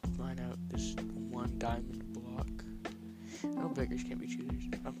after I mine out this one diamond block, no beggars can't be choosers.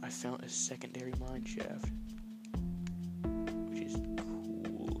 I found a secondary mine shaft, which is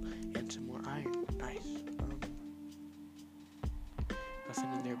cool, and some more iron. Nice.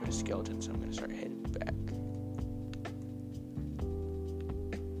 Nothing in there but a skeleton, so I'm gonna start heading back.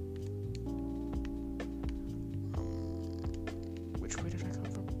 Which way did I come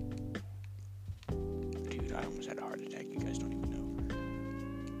from? Dude, I almost had a heart attack. You guys don't even know.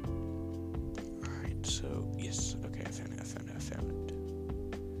 Alright, so yes, okay, I found it.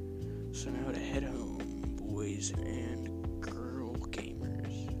 So now to head home, boys and girl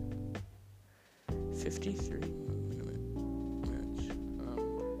gamers. 53 minutes.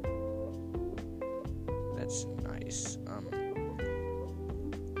 That's nice.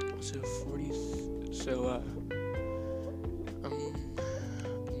 So 40. So I'm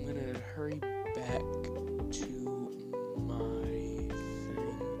gonna hurry back to my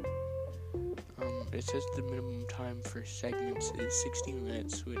thing. It says the minimum time for segments is 16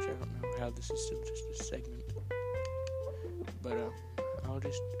 minutes, which I don't know how this is still just a segment. But I'll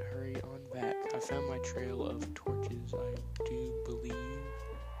just hurry on back. I found my trail of torches, I do believe.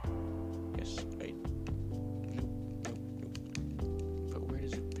 Yes, nope. But where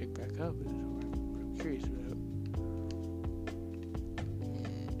does it pick back up is what I'm curious about.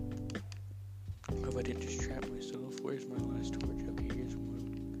 Hope I didn't just trap myself. Where's my last torch? Okay, here's one.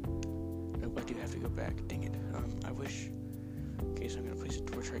 Nope, I do have to go back. Dang it. I wish. Okay, so I'm gonna place a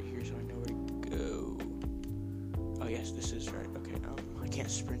torch right here so I know where to go. Oh yes, this is right. Okay, I can't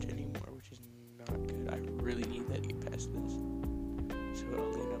sprint anymore, which is not good. I really need that to get past this. So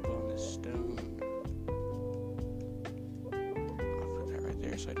I'll lean up on this stone. I'll put that right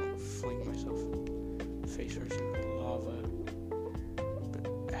there so I don't fling myself face first into the lava.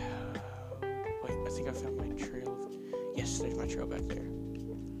 But wait, I think I found my trail. Yes, there's my trail back there.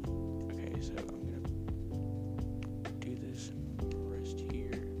 Okay, so I'm gonna do this and rest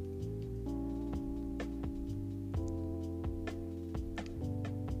here.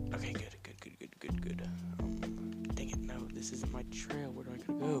 Okay, good. Dang it, no, this isn't my trail. Where do I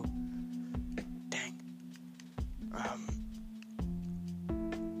gotta go? Dang.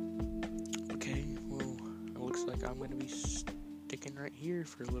 Okay, well, it looks like I'm gonna be sticking right here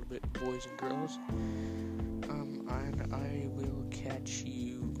for a little bit, boys and girls. And I will catch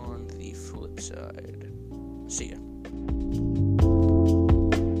you on the flip side. See ya.